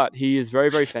though. But he is very,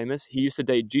 very famous. He used to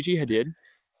date Gigi Hadid.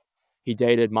 He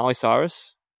dated Miley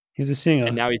Cyrus. He was a singer,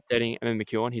 and now he's dating Emma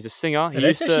McEwen. He's a singer.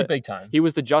 That's actually big time. He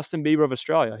was the Justin Bieber of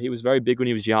Australia. He was very big when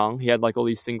he was young. He had all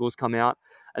these singles come out,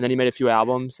 and then he made a few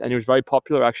albums, and he was very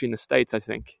popular actually in the States. I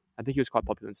think he was quite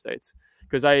popular in the States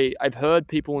because I've heard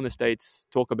people in the States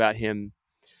talk about him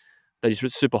that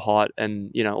he's super hot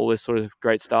and all this sort of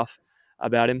great stuff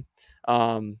about him.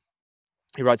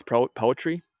 He writes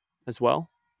poetry as well.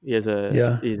 He has a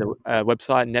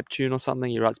website, Neptune or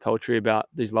something. He writes poetry about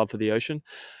his love for the ocean.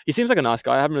 He seems like a nice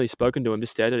guy. I haven't really spoken to him,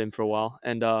 just stared at him for a while.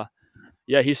 And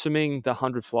he's swimming the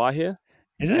 100 fly here.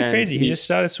 Isn't that crazy? He just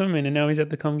started swimming and now he's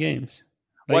at the Com Games.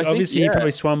 Obviously he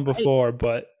probably swum before,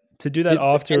 but to do that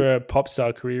after a pop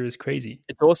star career is crazy.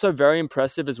 It's also very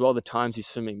impressive as well the times he's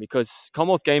swimming because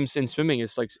Commonwealth Games in swimming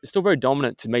is it's still very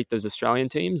dominant to make those Australian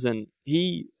teams, and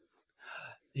he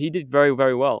did very,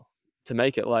 very well to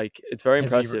make it. It's very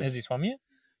impressive. Has he swum yet?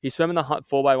 He swam in the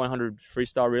 4x100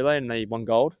 freestyle relay and they won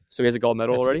gold. So he has a gold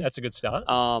medal already. That's a good start.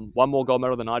 One more gold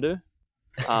medal than I do.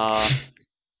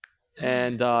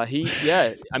 And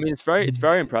it's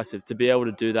very impressive to be able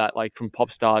to do that, from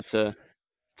pop star to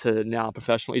now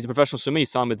professional. He's a professional swimmer. He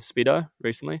signed with Speedo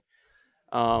recently.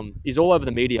 He's all over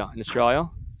the media in Australia.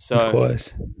 So of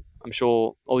course. I'm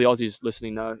sure all the Aussies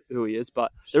listening know who he is,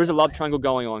 but there is a love triangle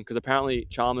going on because apparently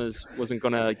Chalmers wasn't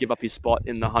going to give up his spot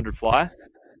in the 100 fly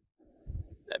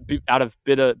out of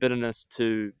bitterness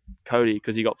to Cody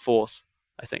because he got 4th,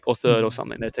 I think, or 3rd or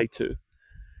something. They take 2.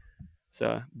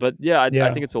 So, but I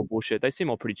think it's all bullshit. They seem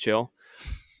all pretty chill.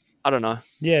 I don't know.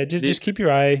 Yeah, just keep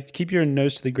your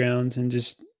nose to the ground and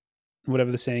just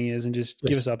whatever the saying is, and just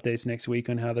give us updates next week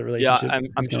on how the relationship. Yeah,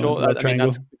 I'm sure.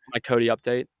 That's my Cody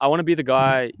update. I want to be the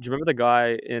guy. Do you remember the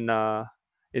guy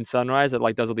in Sunrise that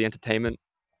like does all the entertainment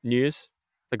news,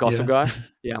 the gossip guy?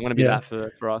 Yeah, I'm going to be that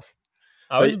for us.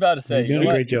 I was about to say, you're doing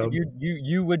a great job.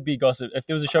 You would be Gossip if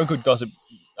there was a show called Gossip.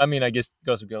 I mean, I guess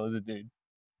Gossip Girl is a dude.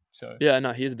 So yeah,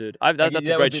 no, he's a dude. That's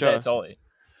a great show. That's Ollie.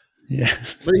 Yeah,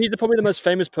 but he's probably the most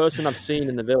famous person I've seen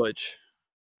in the village,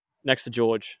 next to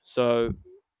George. So,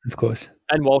 of course,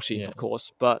 and Walshy, of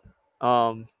course. But,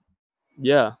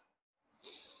 yeah,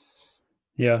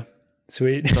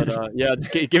 sweet. But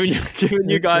just giving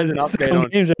you guys an update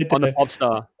on the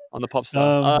Popstar. On the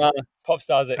Popstar.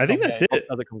 Popstars. I think that's it.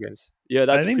 Popstars at Com Games. Yeah,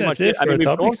 that's pretty much it for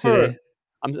topics today.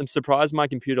 I'm surprised my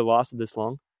computer lasted this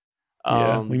long.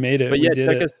 We made it. But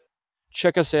yeah,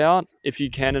 check us out if you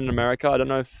can in America. I don't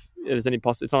know if there's any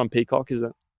possibility. It's not on Peacock, is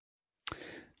it?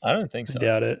 I don't think so. I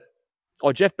doubt it.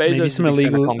 Oh, Jeff Bezos. Maybe some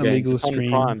illegal It's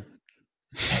stream. on Prime.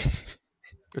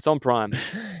 It's on Prime.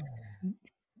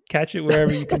 Catch it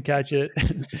wherever you can catch it.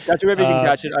 Catch it wherever you can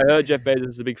catch it. I heard Jeff Bezos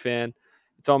is a big fan.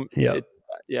 It's on.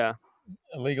 Yeah.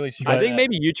 Illegally streamed. I think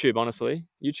maybe YouTube. Honestly,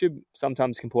 YouTube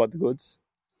sometimes can pull out the goods.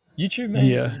 YouTube, man.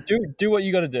 Yeah. Do what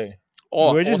you got to do.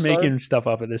 We're just making stuff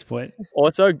up at this point.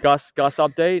 Also, Gus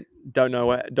update. Don't know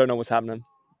what's happening.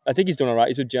 I think he's doing all right.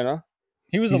 He's with Jenna.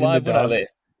 He was alive when I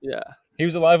left. Yeah. He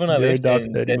was alive when I left.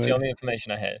 That's the only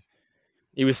information I had.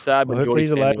 He was sad. Well, hopefully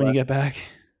he's alive when you get back.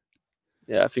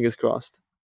 Yeah, fingers crossed.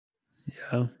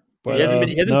 Yeah. But,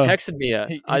 he hasn't texted me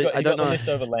yet. I don't know. The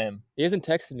leftover lamb. He hasn't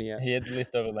texted me yet. He had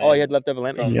leftover lamb. Oh, he had leftover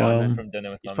lamb. From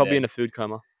dinner with He's probably in a food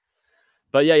coma.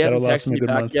 But yeah, he hasn't texted me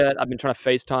back yet. I've been trying to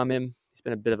FaceTime him. He's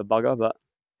been a bit of a bugger, but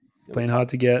playing hard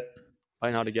to get.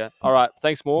 All right.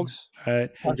 Thanks, Morgs. All right.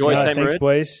 Enjoy St. Thanks,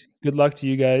 boys. Good luck to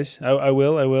you guys. I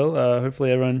will.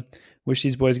 Hopefully everyone wish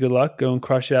these boys good luck. Go and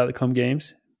crush it out at the Com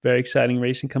Games. Very exciting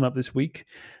racing coming up this week.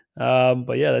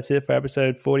 But yeah, that's it for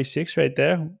episode 46 right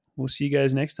there. We'll see you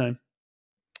guys next time.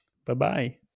 Bye-bye.